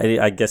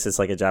I guess it's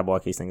like a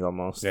Jabberwockies thing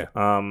almost. Yeah.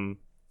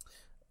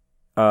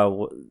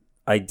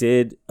 I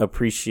did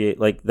appreciate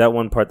like that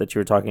one part that you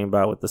were talking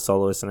about with the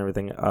soloists and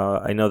everything.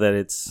 I know that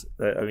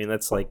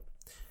that's like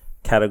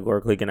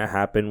categorically going to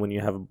happen when you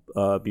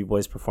have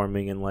b-boys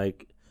performing in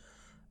like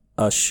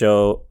a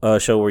show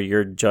where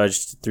you're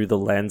judged through the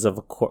lens of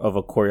a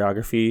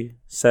choreography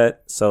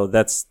set. So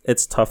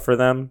it's tough for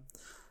them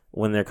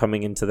when they're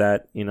coming into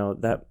that,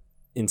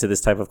 into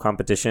this type of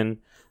competition.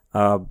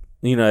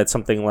 It's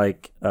something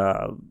like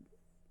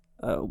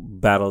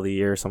Battle of the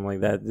Year or something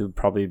like that. It would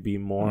probably be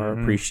more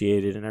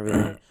appreciated and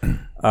everything.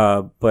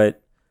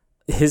 But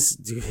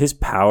his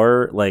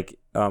power, like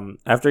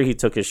after he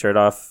took his shirt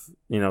off,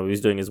 he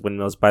was doing his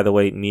windmills. By the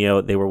way,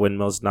 Neo, they were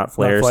windmills, not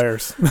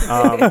flares.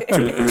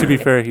 To be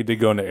fair, he did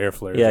go into air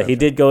flares. Yeah, he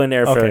did go into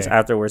air flares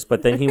afterwards,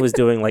 but then he was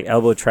doing like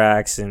elbow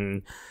tracks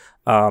and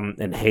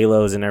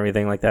halos and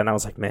everything like that. And I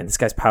was like, man, this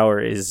guy's power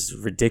is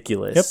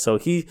ridiculous. Yep. So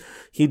he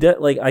did,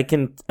 like, I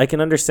can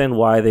understand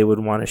why they would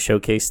want to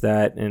showcase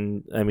that.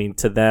 And I mean,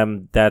 to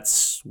them,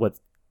 that's what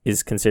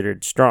is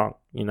considered strong,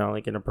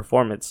 like in a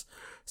performance,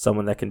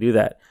 someone that can do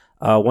that.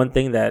 One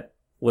thing that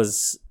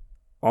was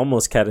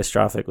almost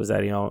catastrophic was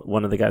that,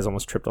 one of the guys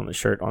almost tripped on the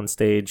shirt on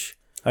stage.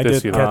 I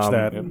did catch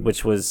that.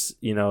 Which was,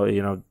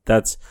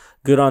 that's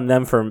good on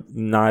them for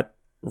not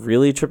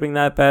really tripping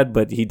that bad,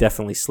 but he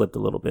definitely slipped a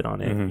little bit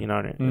on it,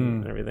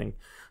 and everything.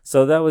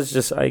 So that was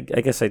just, I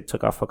guess I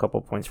took off a couple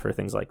points for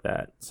things like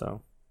that.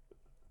 So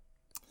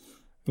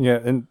yeah,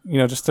 and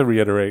just to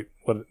reiterate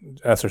what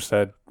Esther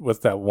said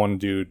with that one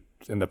dude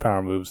in the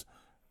power moves,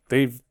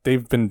 they've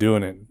been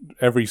doing it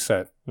every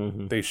set.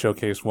 Mm-hmm. They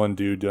showcase one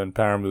dude doing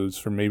power moves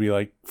for maybe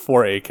like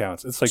 4 8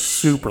 counts. It's like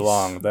super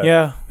long.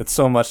 It's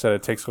so much that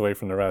it takes away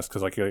from the rest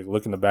because like you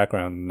look in the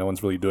background, no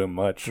one's really doing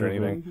much or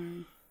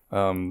anything.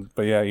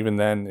 But yeah, even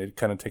then it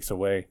kind of takes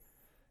away.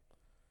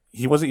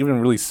 He wasn't even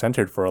really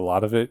centered for a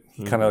lot of it.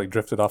 He kind of like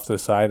drifted off to the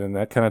side, and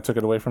that kind of took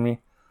it away from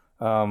me.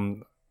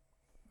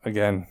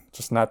 Again,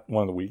 just not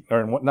one of the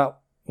not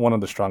one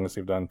of the strongest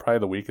they've done. Probably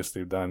the weakest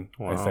they've done,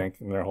 I think,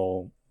 in their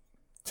whole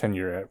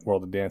tenure at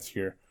World of Dance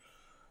here.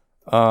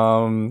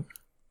 One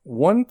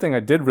thing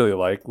I did really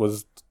like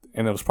was,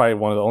 and it was probably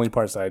one of the only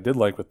parts that I did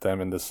like with them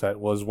in this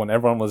set, was when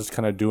everyone was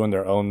kind of doing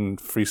their own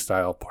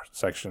freestyle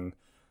section.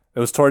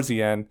 It was towards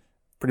the end,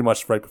 pretty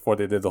much right before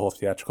they did the whole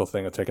theatrical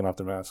thing of taking off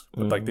their mask.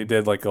 But like they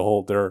did like a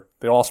whole,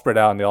 they all spread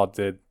out and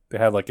they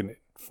had like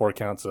 4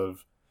 counts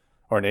of,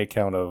 or an 8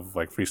 count of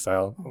like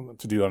freestyle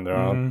to do on their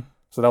own.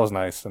 So that was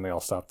nice, and they all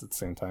stopped at the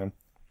same time.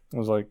 It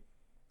was like,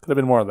 could have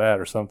been more of that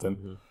or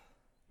something.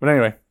 But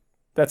anyway,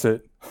 that's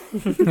it.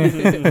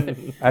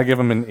 I give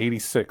him an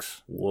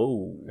 86.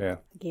 Whoa. Yeah.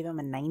 Gave him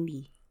a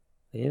 90.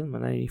 I gave him a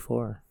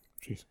 94.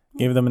 Jeez.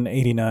 Gave them an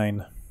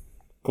 89.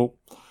 Cool.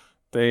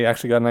 They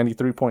actually got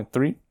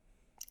 93.3.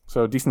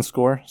 So decent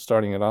score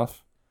starting it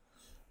off.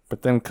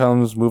 But then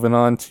comes moving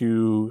on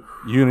to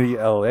Unity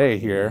LA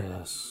here.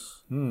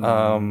 Yes.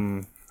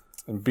 And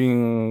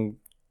being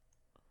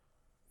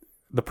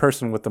the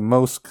person with the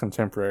most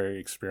contemporary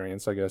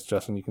experience, I guess.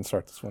 Justin, you can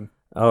start this one.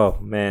 Oh,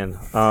 man.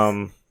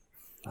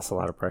 That's a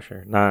lot of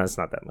pressure. No, it's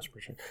not that much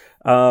pressure.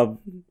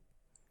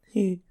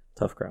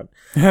 Tough crowd.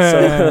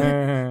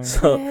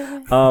 So,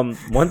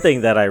 one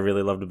thing that I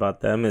really loved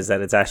about them is that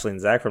it's Ashley and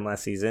Zach from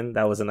last season.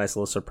 That was a nice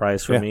little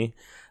surprise for me,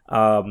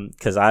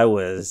 because I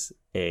was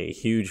a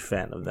huge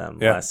fan of them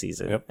last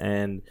season.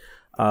 And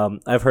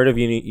I've heard of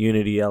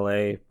Unity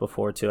LA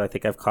before too. I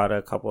think I've caught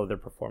a couple of their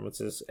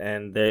performances,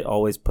 and they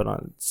always put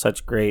on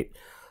such great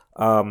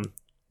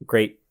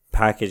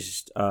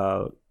packaged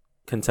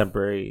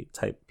contemporary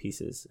type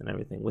pieces and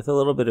everything with a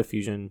little bit of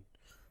fusion,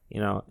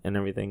 and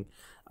everything.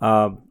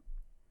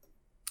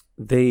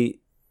 The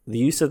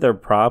use of their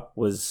prop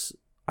was,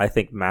 I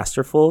think,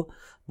 masterful.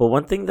 But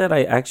one thing that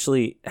I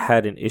actually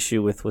had an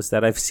issue with was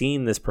that I've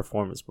seen this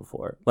performance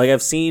before. Like,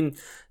 I've seen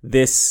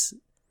this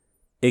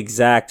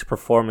exact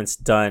performance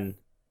done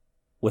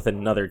with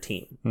another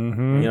team. You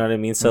know what I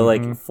mean? So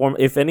like,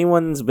 if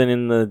anyone's been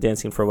in the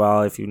dance scene for a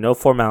while, if you know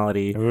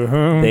Formality,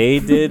 they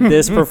did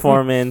this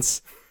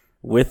performance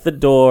with the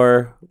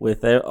door,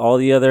 with all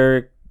the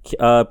other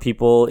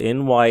people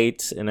in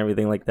white and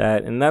everything like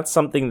that. And that's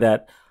something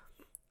that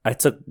I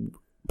took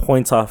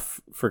points off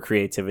for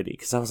creativity,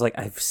 because I was like,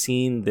 I've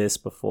seen this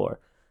before.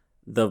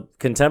 The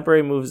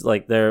contemporary moves,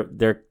 like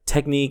their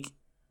technique,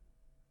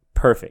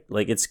 perfect.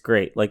 Like, it's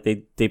great. Like,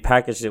 they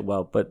packaged it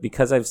well. But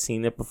because I've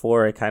seen it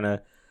before,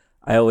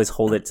 I always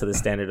hold it to the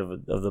standard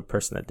of the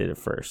person that did it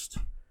first.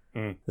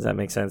 Does that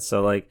make sense?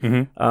 So like,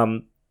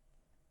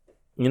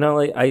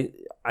 like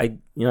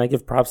I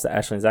give props to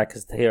Ashley and Zach,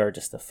 because they are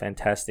just a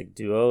fantastic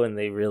duo, and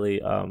they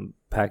really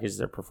package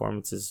their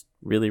performances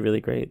really, really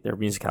great. Their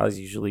musicality is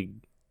usually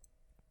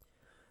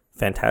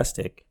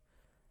fantastic.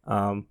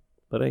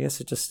 But I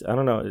guess I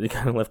don't know, it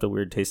kind of left a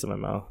weird taste in my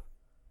mouth.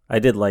 I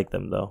did like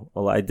them though.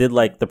 Well, I did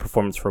like the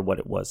performance for what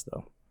it was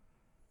though.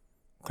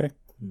 Okay.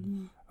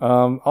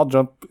 I'll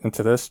jump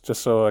into this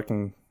just so I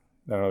don't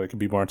know, it can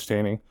be more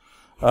entertaining.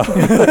 I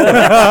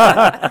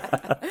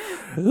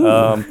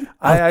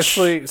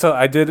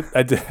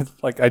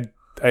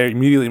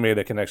immediately made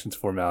a connection to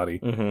Formality.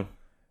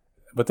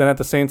 But then at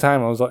the same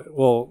time, I was like,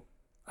 well,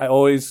 I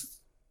always,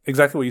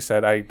 exactly what you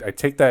said, I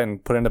take that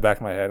and put it in the back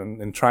of my head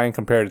and try and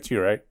compare it to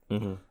you, right?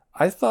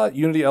 I thought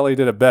Unity LA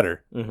did it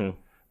better.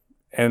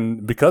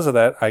 And because of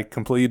that, I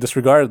completely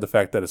disregarded the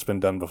fact that it's been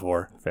done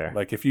before. Fair.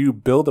 Like, if you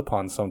build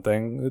upon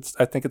something,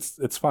 I think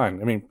it's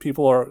fine. I mean,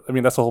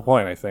 that's the whole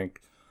point, I think,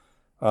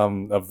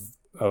 of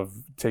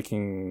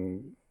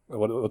taking,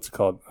 what's it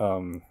called?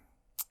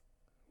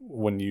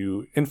 When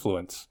you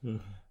influence,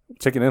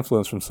 take an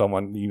influence from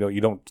someone,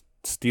 you don't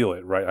steal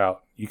it right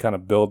out. You kind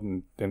of build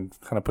and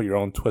kind of put your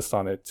own twist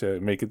on it to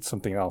make it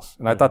something else.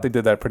 And I thought they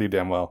did that pretty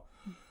damn well.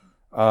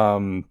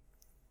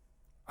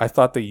 I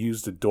thought they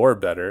used the door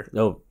better,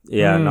 Oh,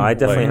 yeah. No, I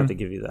definitely Like- have to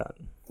give you that.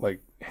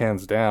 like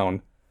hands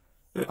down.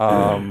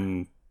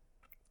 And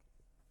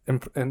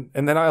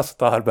then I also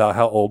thought about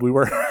how old we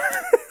were.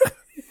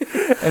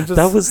 And just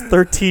That was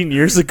 13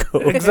 years ago.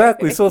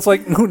 exactly. So it's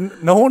like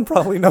no one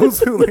probably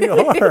knows who they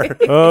are.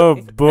 Oh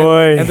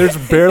boy. And there's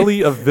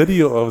barely a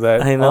video of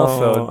that. I know.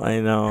 Also, I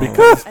know.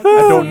 because I can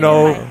see don't it in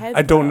know. my head,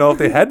 I don't though. know if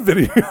they had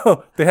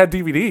video. They had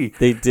DVD.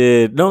 They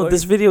did. No, Like-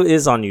 this video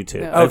is on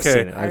YouTube. No. I've Okay.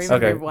 seen it. I I've seen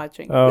remember Okay.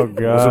 watching. Oh Was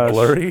god. it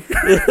blurry?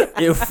 it.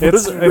 It was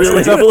It's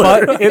really a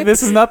blurry. fun,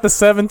 this is not the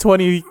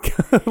 720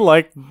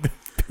 like.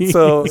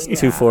 So It's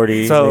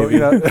 240. so maybe. you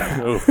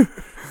know,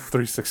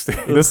 360.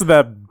 This is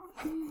that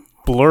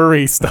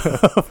blurry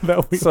stuff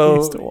that we used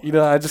to So watch. you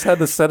know, I just had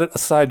to set it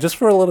aside just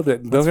for a little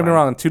bit. Don't get me fine.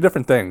 wrong, two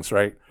different things,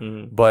 right?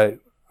 Mhm. But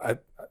I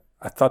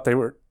thought they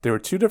were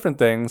two different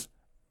things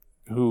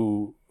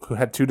who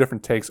had two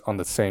different takes on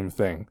the same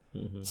thing.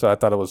 Mhm. So I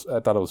thought it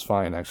was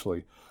fine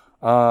actually.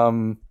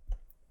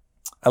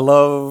 I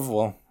love,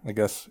 well, I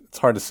guess it's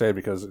hard to say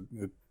because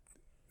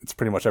it's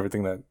pretty much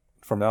everything that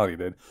Formality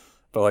did,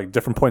 but like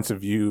different points of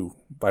view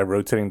by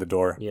rotating the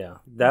door. Yeah,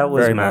 that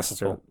was Very master.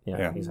 masterful. Yeah,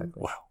 Yeah.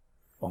 exactly. Wow,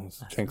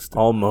 almost jinxed it.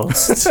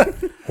 Almost.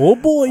 Oh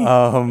boy.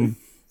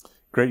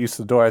 Great use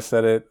of the door. I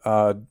said it,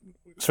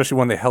 especially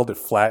when they held it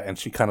flat and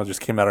she kind of just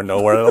came out of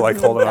nowhere, like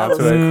holding That on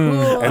to was it.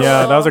 cool. And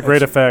Yeah, that was a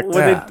great effect. when,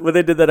 Yeah. they, when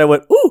they did that, I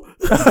went, ooh!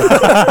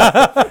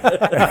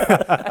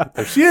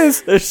 There she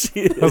is. There she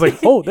is. I was like,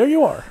 oh, there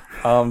you are.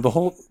 The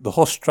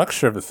whole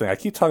structure of the thing. I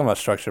keep talking about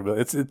structure, but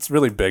it's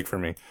really big for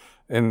me.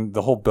 And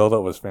the whole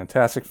build-up was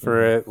fantastic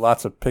for it.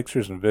 Lots of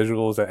pictures and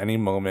visuals at any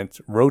moment,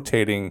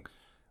 rotating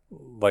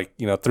like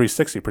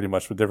 360 pretty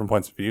much with different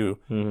points of view.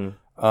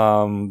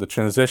 The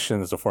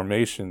transitions, the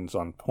formations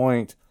on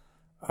point.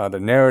 The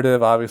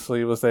narrative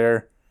obviously was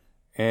there,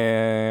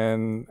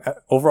 and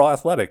overall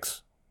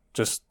athletics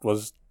just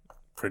was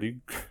pretty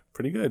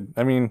good.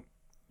 I mean,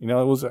 it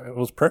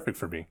was perfect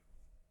for me.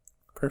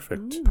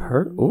 Perfect.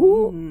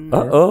 Ooh.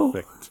 Uh-oh.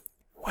 Perfect.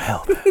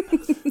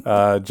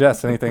 Well,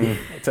 Jess, anything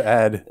to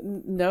add?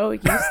 No,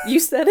 you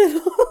said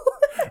it all.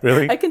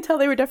 Really? I can tell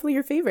they were definitely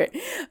your favorite.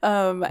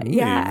 Maybe.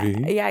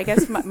 Yeah. I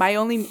guess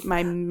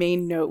my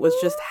main note was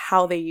just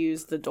how they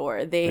used the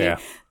door. They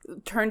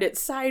turned it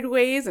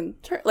sideways and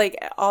like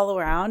all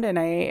around, and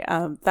I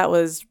that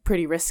was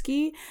pretty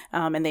risky.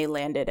 And they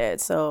landed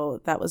it,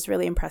 so that was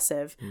really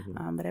impressive.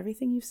 But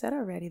everything you said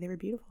already, they were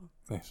beautiful.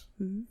 Nice.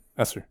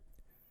 Esther,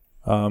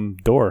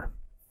 Door.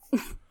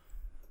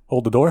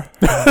 hold the door.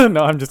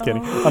 No, I'm just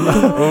kidding. I'm not,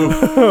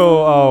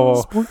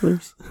 oh.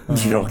 spoilers.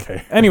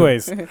 Okay.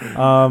 Anyways,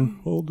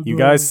 you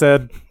guys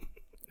said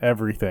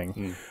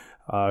everything.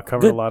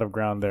 Covered a lot of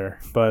ground there.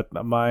 But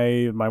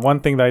my one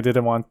thing that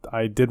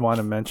I did want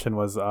to mention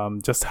was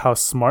just how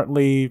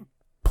smartly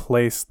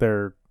placed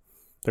their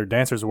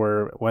dancers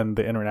were when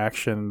the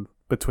interaction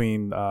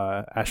between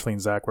Ashley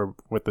and Zach were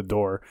with the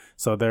door.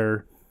 So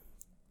the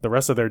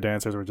rest of their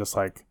dancers were just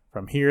like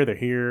from here to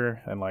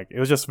here, and like it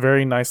was just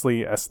very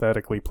nicely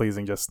aesthetically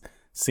pleasing just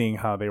seeing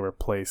how they were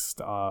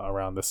placed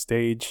around the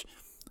stage.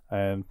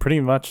 And pretty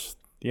much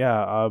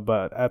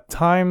but at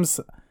times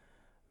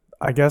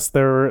I guess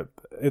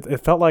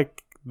it felt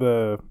like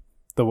the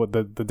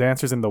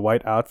dancers in the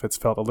white outfits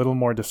felt a little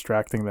more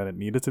distracting than it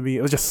needed to be.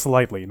 It was just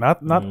slightly,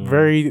 not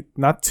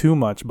too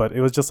much, but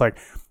it was just like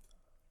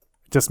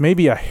just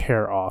maybe a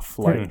hair off.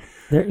 Like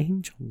They're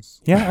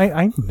angels. yeah,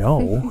 I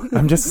know.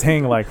 I'm just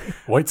saying like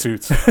White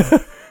suits.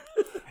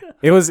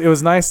 it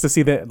was nice to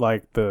see that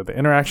like the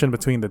interaction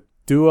between the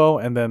duo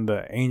and then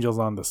the angels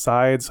on the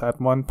sides at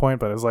one point,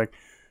 but it was like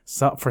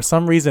for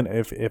some reason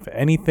if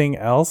anything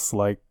else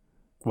like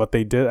what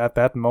they did at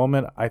that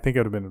moment, I think it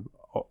would have been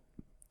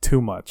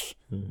too much.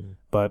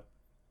 But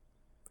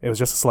it was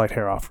just a slight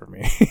hair off for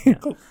me.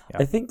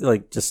 I think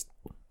like just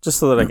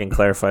so that I can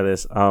clarify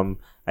this,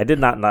 I did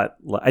not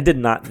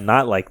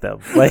like them.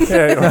 Like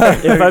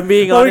if I'm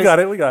being honest, we got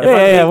it.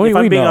 if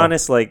I'm being know.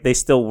 honest, like they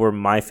still were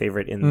my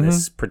favorite in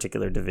this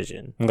particular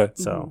division. Okay.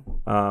 So,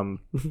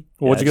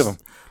 What'd you give them?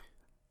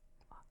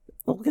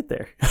 We'll get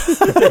there.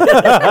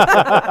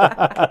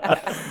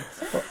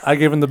 I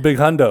gave him the big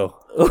hundo.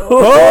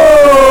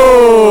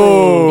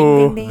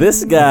 Oh!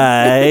 This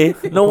guy.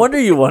 No wonder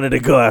you wanted to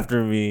go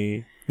after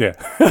me. Yeah.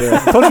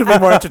 Told you to be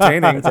more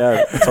entertaining.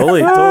 Yeah,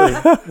 totally.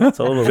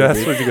 Jess,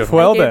 dude. what'd you give him?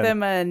 Well I gave then.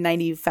 them a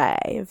 95.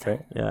 Okay.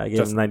 Yeah, I gave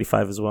Just- him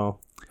 95 as well.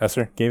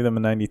 Esther? Gave them a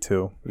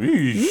 92.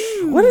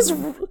 What is?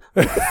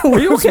 Are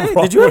you okay?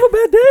 Did you have a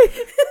bad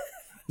day?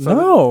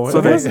 No,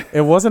 so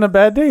it wasn't a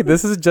bad day.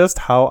 This is just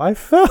how I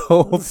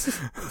felt.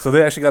 So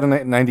they actually got a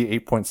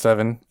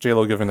 98.7.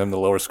 J-Lo giving them the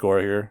lower score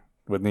here,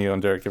 with Neo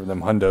and Derek giving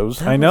them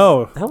hundos. I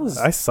know. That was.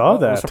 I saw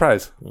I'm that.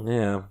 surprised.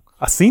 Yeah.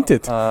 I seen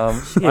it. I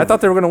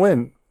thought they were going to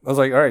win. I was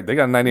like, all right, they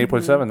got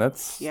 98.7.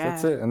 That's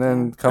it. And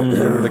then comes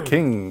the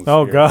Kings.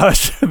 Oh here.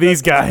 gosh,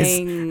 these guys.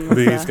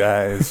 These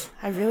guys.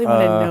 I really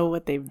want to know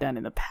what they've done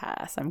in the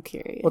past. I'm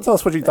curious. Well, tell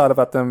us what you thought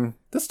about them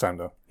this time,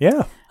 though.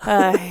 Yeah.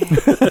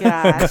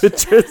 Gosh,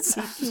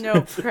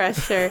 no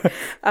pressure.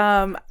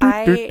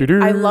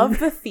 I love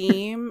the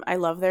theme. I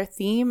love their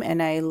theme,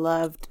 and I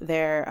loved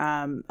their.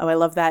 I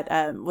love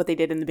that what they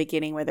did in the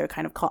beginning, where they're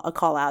kind of a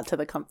call out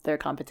to their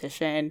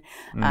competition,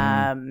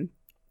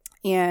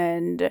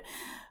 and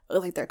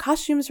like their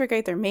costumes were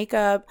great. Their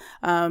makeup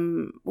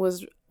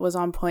was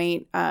on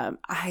point.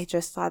 I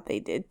just thought they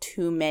did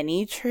too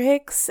many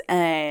tricks,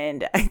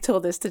 and I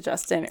told this to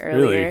Justin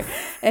earlier,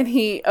 Really? and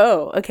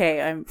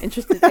okay, I'm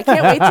interested. I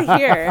can't wait to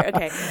hear.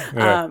 Okay,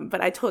 Yeah. but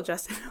I told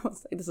Justin, I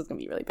was like, this is gonna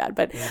be really bad.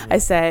 But I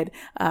said,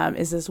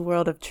 is this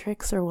World of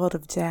Tricks or World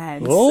of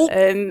Dance? Oh.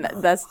 And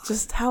that's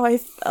just how I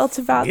felt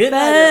about Get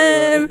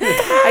them.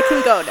 I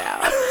can go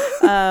now.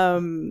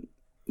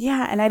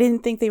 Yeah, and I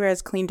didn't think they were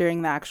as clean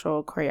during the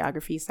actual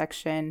choreography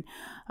section.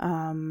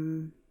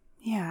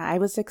 Yeah, I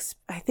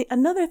think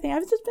another thing,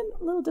 I've just been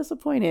a little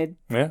disappointed.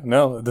 Yeah,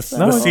 no, this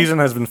season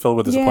has been filled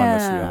with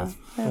disappointments.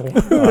 Yeah.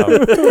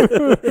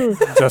 To be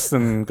honest.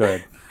 Justin, go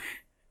ahead.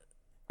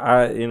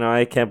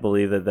 I can't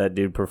believe that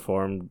dude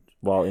performed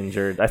while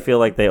injured. I feel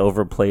like they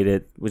overplayed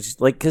it, which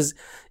like because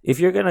if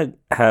you're gonna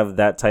have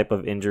that type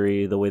of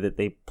injury, the way that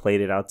they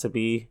played it out to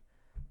be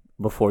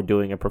before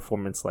doing a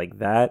performance like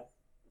that,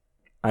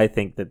 I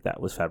think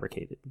that was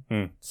fabricated.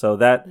 So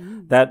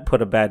that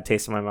put a bad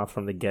taste in my mouth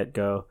from the get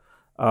go.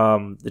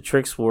 The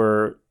tricks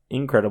were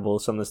incredible.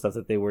 Some of the stuff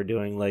that they were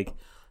doing, like,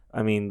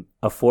 I mean,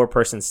 a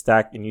 4-person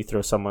stack and you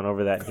throw someone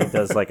over that, and he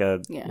does like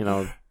a, he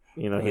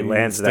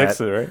lands that,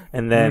 it, right?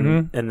 and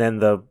then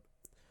the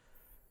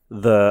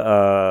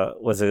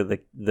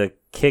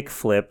kick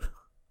flip.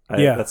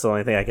 That's the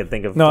only thing I can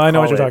think of. No, I know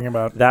what you're it. talking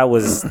about. That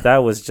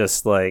was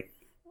just like,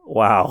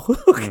 wow.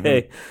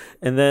 Okay,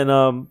 and then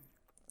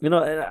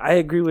I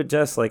agree with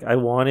Jess. Like, I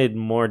wanted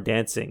more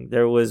dancing.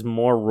 There was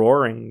more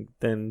roaring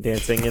than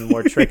dancing and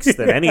more tricks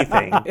than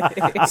anything.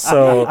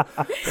 So,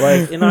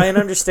 like, I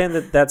understand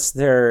that that's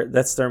their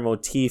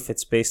motif.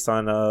 It's based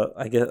on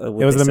I guess it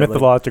was the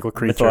mythological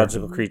creature.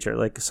 Mythological creature,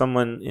 like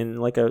someone in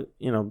like a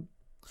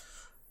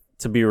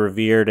to be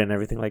revered and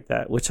everything like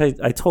that. Which I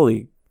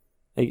totally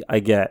I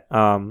get.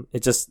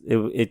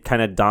 It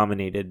kind of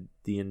dominated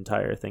the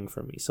entire thing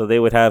for me. So it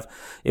would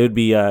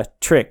be a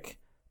trick.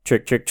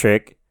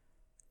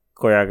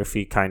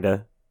 Choreography, kind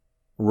of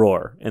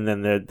roar, and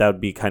then that would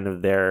be kind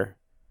of their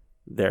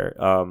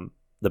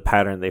the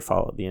pattern they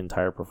followed the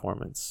entire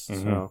performance.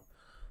 So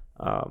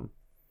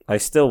I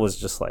still was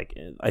just like,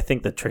 I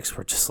think the tricks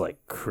were just like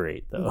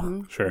great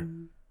though. Sure.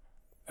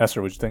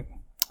 Esther, what'd you think?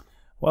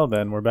 Well,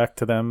 then we're back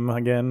to them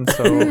again.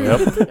 So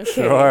Yep,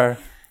 sure are.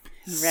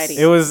 Ready.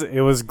 it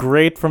was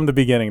great from the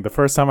beginning. The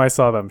first time I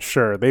saw them,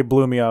 sure, they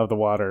blew me out of the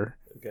water.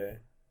 Okay.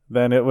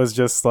 Then it was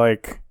just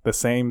like the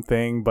same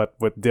thing, but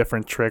with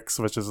different tricks,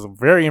 which is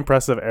very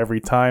impressive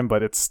every time.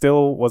 But it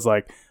still was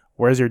like,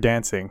 where's your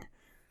dancing?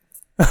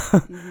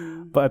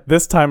 But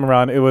this time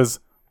around,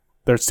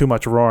 there's too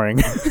much roaring.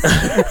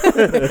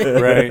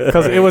 Right.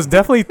 Because it was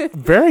definitely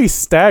very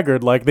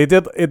staggered. Like they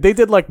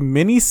did like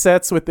mini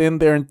sets within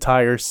their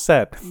entire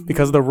set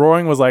because the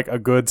roaring was like a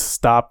good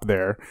stop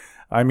there.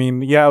 I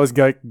mean, yeah, it was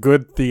like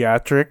good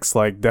theatrics.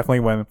 Like definitely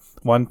when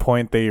one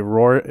point they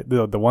roared,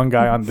 the one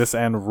guy on this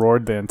end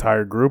roared the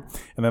entire group,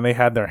 and then they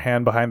had their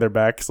hand behind their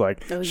backs,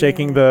 like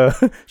shaking their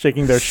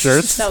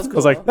shirts. That was cool. I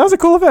was like, that was a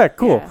cool effect.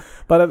 Cool. Yeah.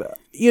 But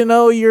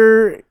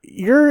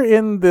you're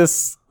in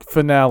this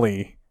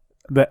finale,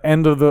 the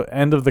end of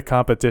the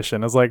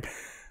competition. It's like,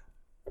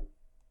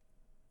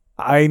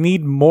 I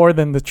need more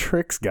than the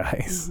tricks,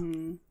 guys.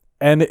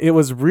 And it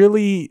was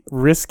really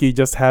risky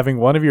just having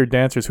one of your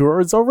dancers who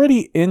is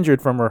already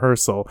injured from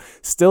rehearsal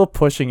still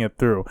pushing it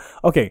through.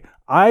 Okay,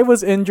 I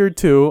was injured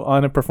too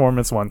on a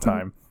performance one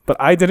time, but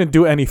I didn't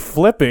do any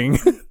flipping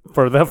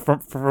for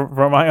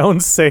my own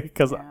sake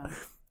because,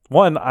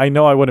 one, I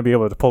know I wouldn't be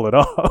able to pull it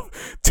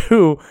off.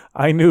 Two,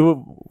 I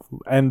knew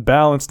and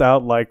balanced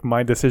out like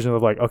my decision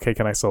of like, okay,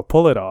 can I still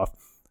pull it off?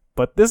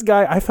 But this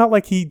guy, I felt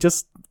like he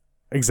just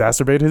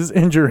exacerbated his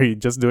injury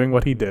just doing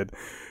what he did.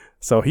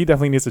 So he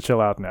definitely needs to chill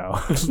out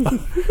now.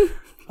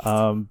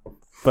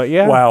 But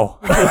yeah. Wow.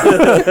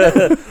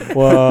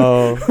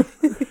 Whoa.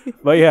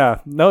 But yeah,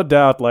 no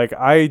doubt. Like,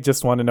 I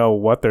just want to know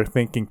what their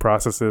thinking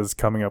process is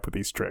coming up with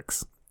these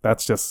tricks. That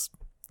was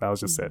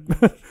just it.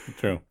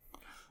 True.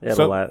 They had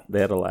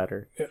a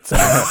ladder.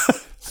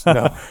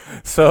 No.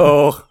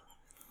 So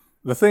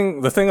the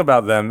thing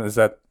about them is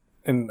that,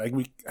 and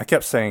like I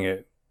kept saying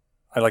it,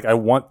 I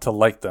want to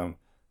like them.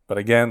 But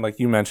again, like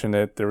you mentioned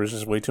it, there was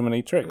just way too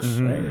many tricks.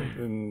 Right?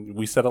 And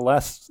we said it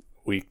last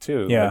week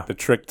too. Yeah. Like the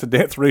trick to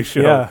dance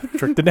ratio. Yeah,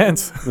 trick to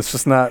dance.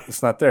 It's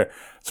not there.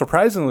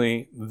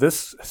 Surprisingly,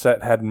 this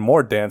set had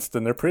more dance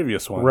than their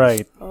previous ones.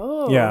 Right. Oh.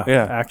 Oh. Yeah,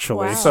 Yeah.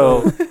 actually. Wow.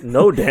 So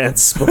No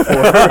dance before.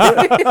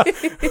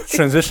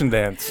 transition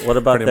dance. What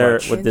about pretty their?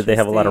 much. What, did they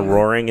have a lot of Interesting.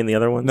 roaring in the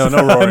other ones? No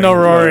roaring. No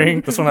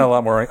roaring. This one had a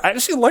lot more roaring. I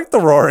actually liked the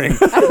roaring.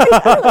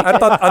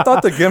 I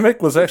thought the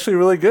gimmick was actually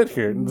really good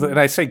here, and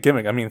I say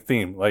gimmick, I mean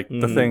theme. Like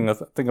the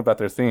thing about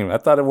their theme. I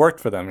thought it worked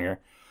for them here.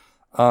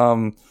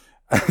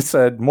 I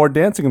said more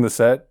dancing in the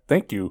set.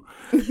 Thank you.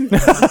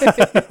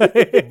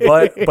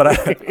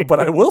 but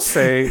I will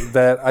say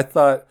that I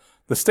thought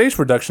the stage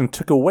production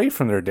took away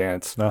from their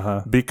dance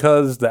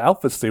because the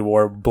outfits they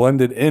wore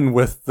blended in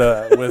with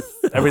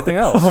everything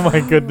else. Oh my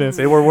goodness.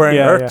 They were wearing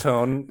Yeah, earth yeah.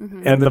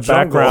 tone And the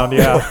jungle. background,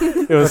 yeah.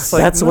 It was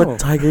like, That's no. what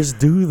tigers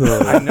do, though.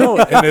 I know,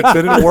 and it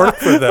didn't work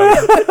for them.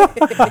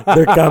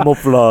 They're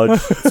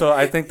camouflage. So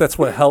I think that's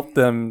what helped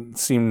them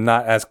seem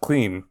not as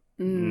clean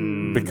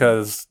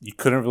because you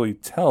couldn't really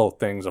tell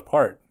things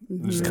apart.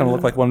 It just kind of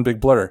looked like one big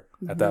blur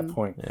at that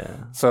point.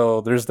 Yeah. So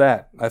there's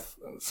that. I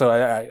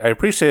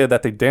appreciated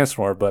that they danced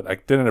more, but I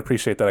didn't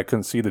appreciate that I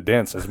couldn't see the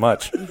dance as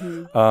much.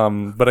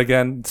 But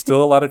again,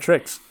 still a lot of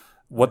tricks.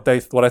 What I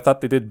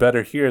thought they did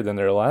better here than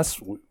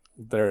last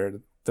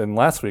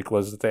week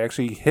was that they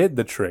actually hid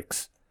the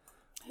tricks.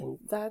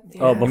 That,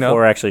 Oh,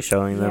 before actually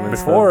showing them. Yeah. and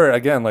stuff. Before,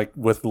 again, like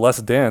with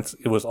less dance,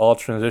 it was all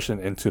transition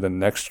into the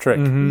next trick.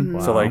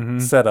 So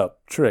like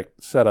setup, trick,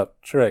 setup,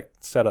 trick,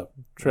 setup,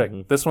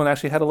 trick. This one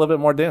actually had a little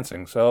bit more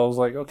dancing. So I was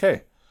like,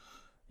 okay,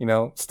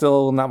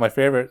 still not my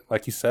favorite.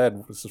 Like you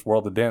said, this is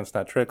World of Dance,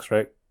 not tricks,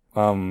 right?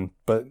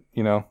 But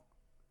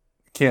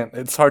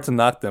it's hard to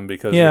knock them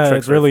because their yeah,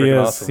 tricks it really are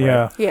freaking is. awesome,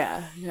 right?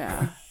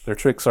 Yeah. Their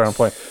tricks are on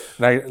point.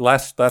 And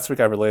last week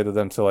I related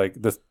them to like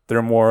this.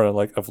 They're more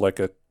like of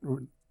like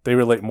they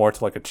relate more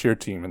to like a cheer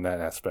team in that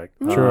aspect.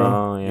 True.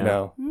 Oh,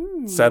 yeah.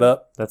 Set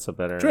up, That's a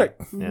better trick.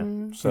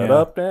 Yeah. Set Yeah.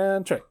 up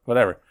and trick,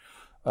 whatever.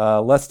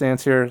 Let's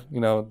Dance here,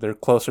 they're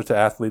closer to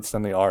athletes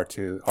than they are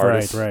to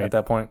artists right. at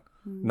that point.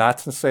 Not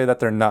to say that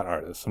they're not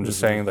artists. I'm just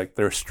saying like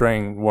they're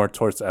straying more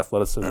towards the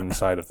athleticism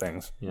side of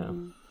things. Yeah.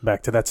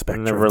 Back to that And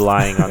spectrum. they're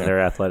relying on their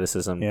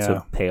athleticism Yeah.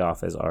 to pay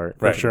off as art.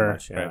 Right. pretty Sure.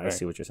 much. Yeah, Right, I right.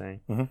 see what you're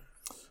saying.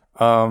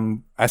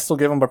 I still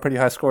give them a pretty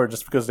high score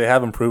just because they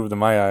have improved in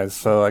my eyes.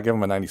 So I give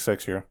them a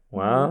 96 here.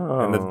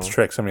 Wow. And the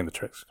tricks, the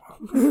tricks.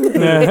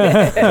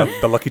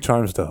 the Lucky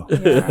Charms, though.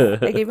 Yeah.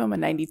 I gave him a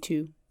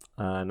 92.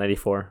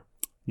 94.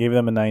 Gave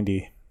them a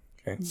 90.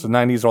 Okay, so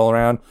 90s all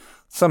around.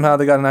 Somehow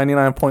they got a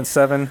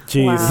 99.7.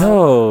 Jeez. Wow.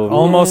 Yo,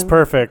 Almost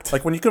perfect.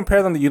 Like when you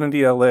compare them to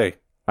Unity LA,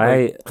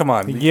 come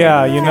on.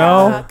 Yeah, you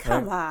know?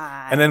 Come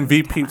on. And then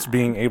V Peeps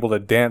being able to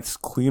dance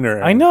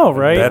cleaner. I know,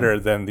 right? Better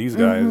than these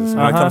guys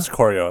when it comes to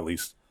choreo, at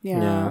least.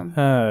 Yeah.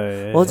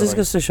 Well, it just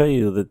goes to show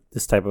you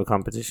this type of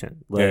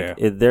competition. Like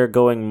Yeah. they're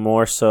going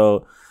more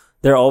so.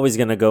 They're always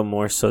going to go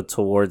more so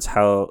towards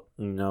how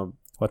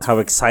how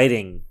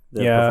exciting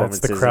the performance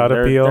it's the is. crowd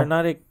And appeal. They're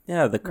not.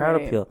 The crowd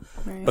Right. appeal.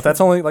 Right. But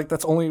that's only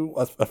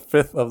a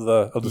fifth of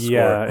the score.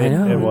 Yeah, I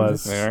know. it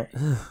was. Yeah, right?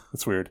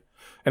 It's weird.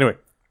 Anyway,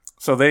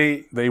 so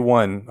they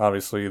won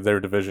obviously their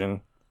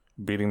division,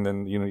 beating the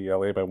Unity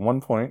LA by 1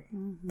 point,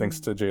 thanks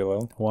to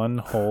JLo. 1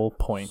 whole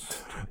point.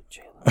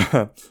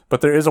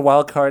 But there is a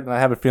wild card, and I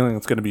have a feeling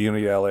it's going to be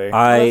Unity LA.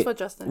 I That's what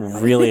Justin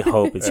said. really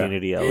hope it's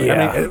Unity LA. Yeah. I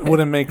mean, it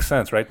wouldn't make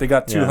sense, right? They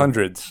got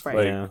 200s, Right.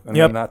 like, Yeah. and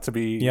Yep. then not to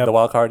be Yep. the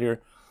wild card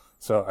here.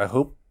 So I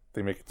hope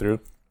they make it through.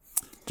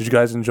 Did you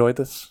guys enjoy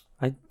this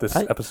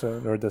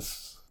episode or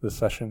this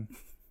session?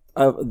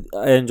 I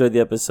enjoyed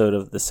the episode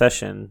of the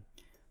session,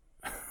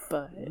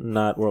 But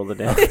not World of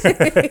Dance.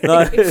 No,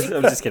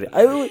 I'm just kidding.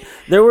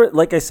 There were,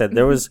 like I said,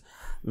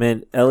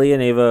 Ellie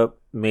and Ava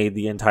made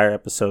the entire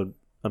episode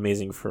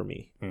amazing for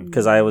me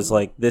because I was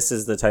like, this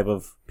is the type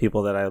of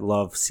people that I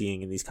love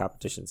seeing in these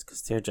competitions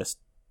because they're just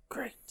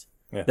great.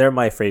 Yeah. They're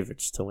my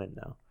favorites to win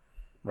now.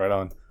 Right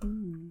on.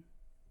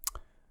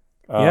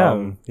 Yeah.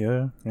 We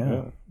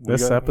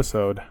This got-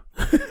 episode.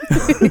 I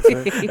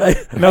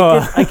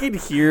can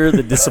hear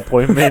the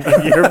disappointment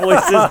in your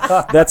voices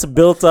that's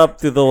built up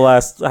through the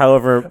last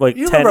however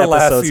You 10 remember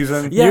last episodes.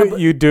 season? Yeah,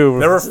 you do.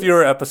 There were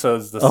fewer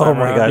episodes this Oh time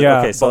my around. gosh. Yeah,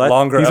 Okay, so but that,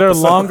 longer These episodes.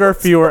 are longer,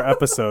 fewer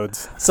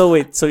episodes. so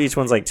wait, so each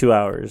one's like 2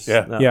 hours.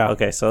 Yeah. No, Yeah.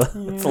 Okay, so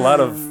It's a lot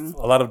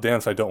of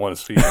dance I don't want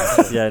to see.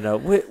 yeah, no.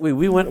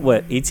 We went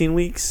what 18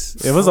 weeks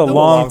It was a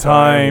long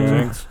time.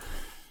 Jinx.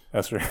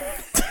 That's right.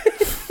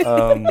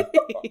 on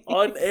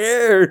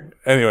air.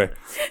 Anyway,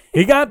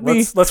 He got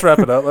me. let's wrap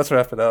it up.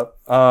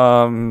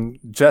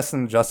 Jess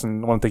and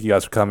Justin, I want to thank you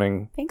guys for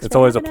coming. Thanks It's for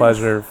always a having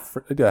pleasure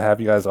to have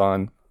you guys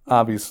on.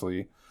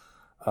 Obviously,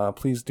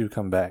 please do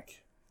come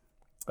back.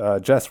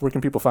 Jess, where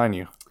can people find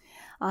you?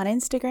 on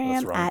That's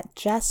Instagram wrong. at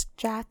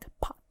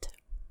JessJackPot.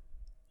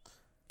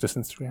 Just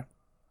Instagram.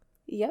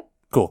 Yep.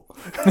 Cool.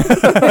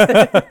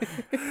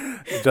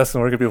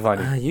 Justin, where can people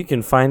find you? You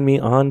can find me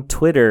on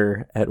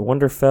Twitter at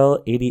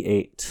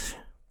Wonderfell88.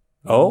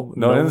 Oh,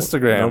 no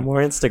Instagram. No more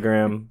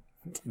Instagram.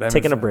 That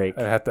Taking means a break.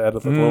 I have to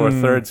edit the lower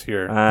thirds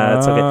here.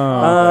 That's okay.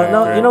 Oh,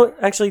 No, great. you know,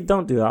 actually,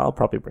 don't do that. I'll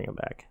probably bring it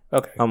back.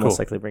 Okay, I'll most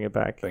cool. likely bring it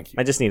back. Thank you.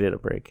 I just needed a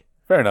break.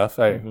 Fair enough.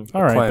 All right,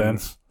 then.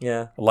 Cleanse.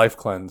 Yeah. Life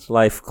cleanse.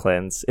 Life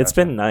cleanse. It's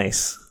been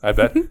nice. I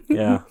bet.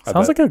 Yeah.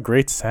 Sounds like a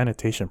great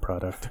sanitation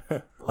product.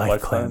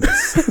 Life cleanse.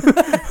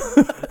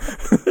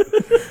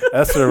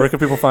 Esther, where can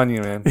people find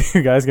you, man?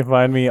 You guys can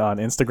find me on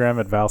Instagram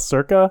at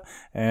Valcirca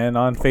and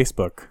on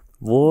Facebook.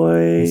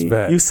 Boy, He's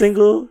back. you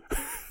single?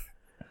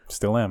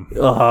 Still am.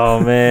 Oh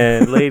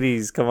man,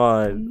 ladies, come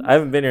on! I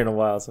haven't been here in a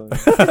while, so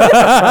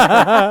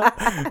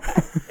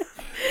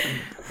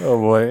Oh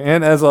boy.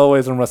 And as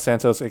always, I'm Russ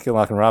Santos, aka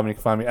Lock and Robin. You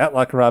can find me at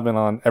Lock and Robin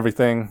on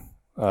everything.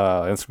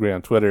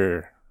 Instagram,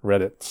 Twitter,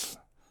 Reddit.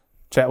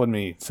 Chat with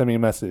me. Send me a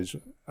message.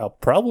 I'll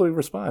probably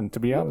respond, to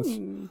be honest.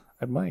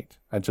 I might.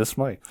 I just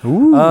might.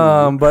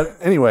 But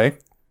anyway,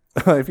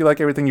 if you like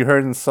everything you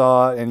heard and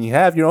saw and you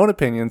have your own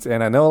opinions,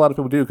 and I know a lot of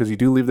people do because you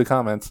do leave the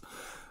comments,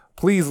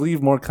 please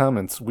leave more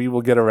comments. We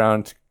will get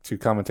around to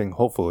commenting,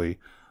 hopefully,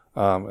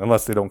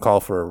 unless they don't call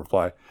for a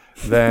reply.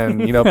 Then,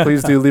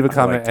 please do leave a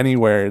comment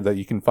anywhere that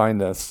you can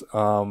find us.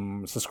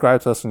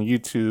 Subscribe to us on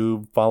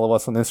YouTube. Follow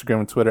us on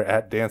Instagram and Twitter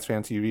at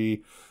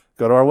DanceFanTV.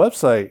 Go to our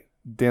website,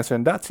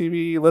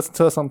 dancefan.tv. Listen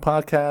to us on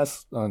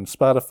podcasts, on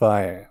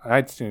Spotify,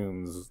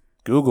 iTunes,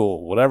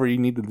 Google, whatever you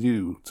need to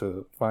do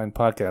to find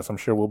podcasts. I'm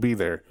sure we'll be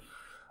there,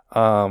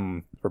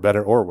 for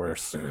better or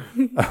worse.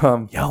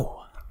 Yo.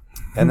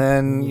 And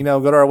then,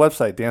 go to our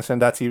website,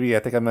 dancefan.tv. I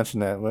think I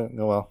mentioned that.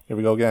 Well, here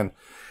we go again.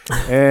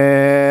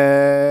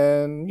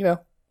 And,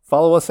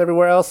 follow us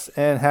everywhere else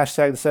and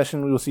hashtag the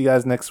session. We will see you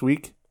guys next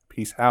week.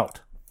 Peace out.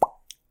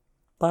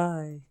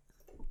 bye.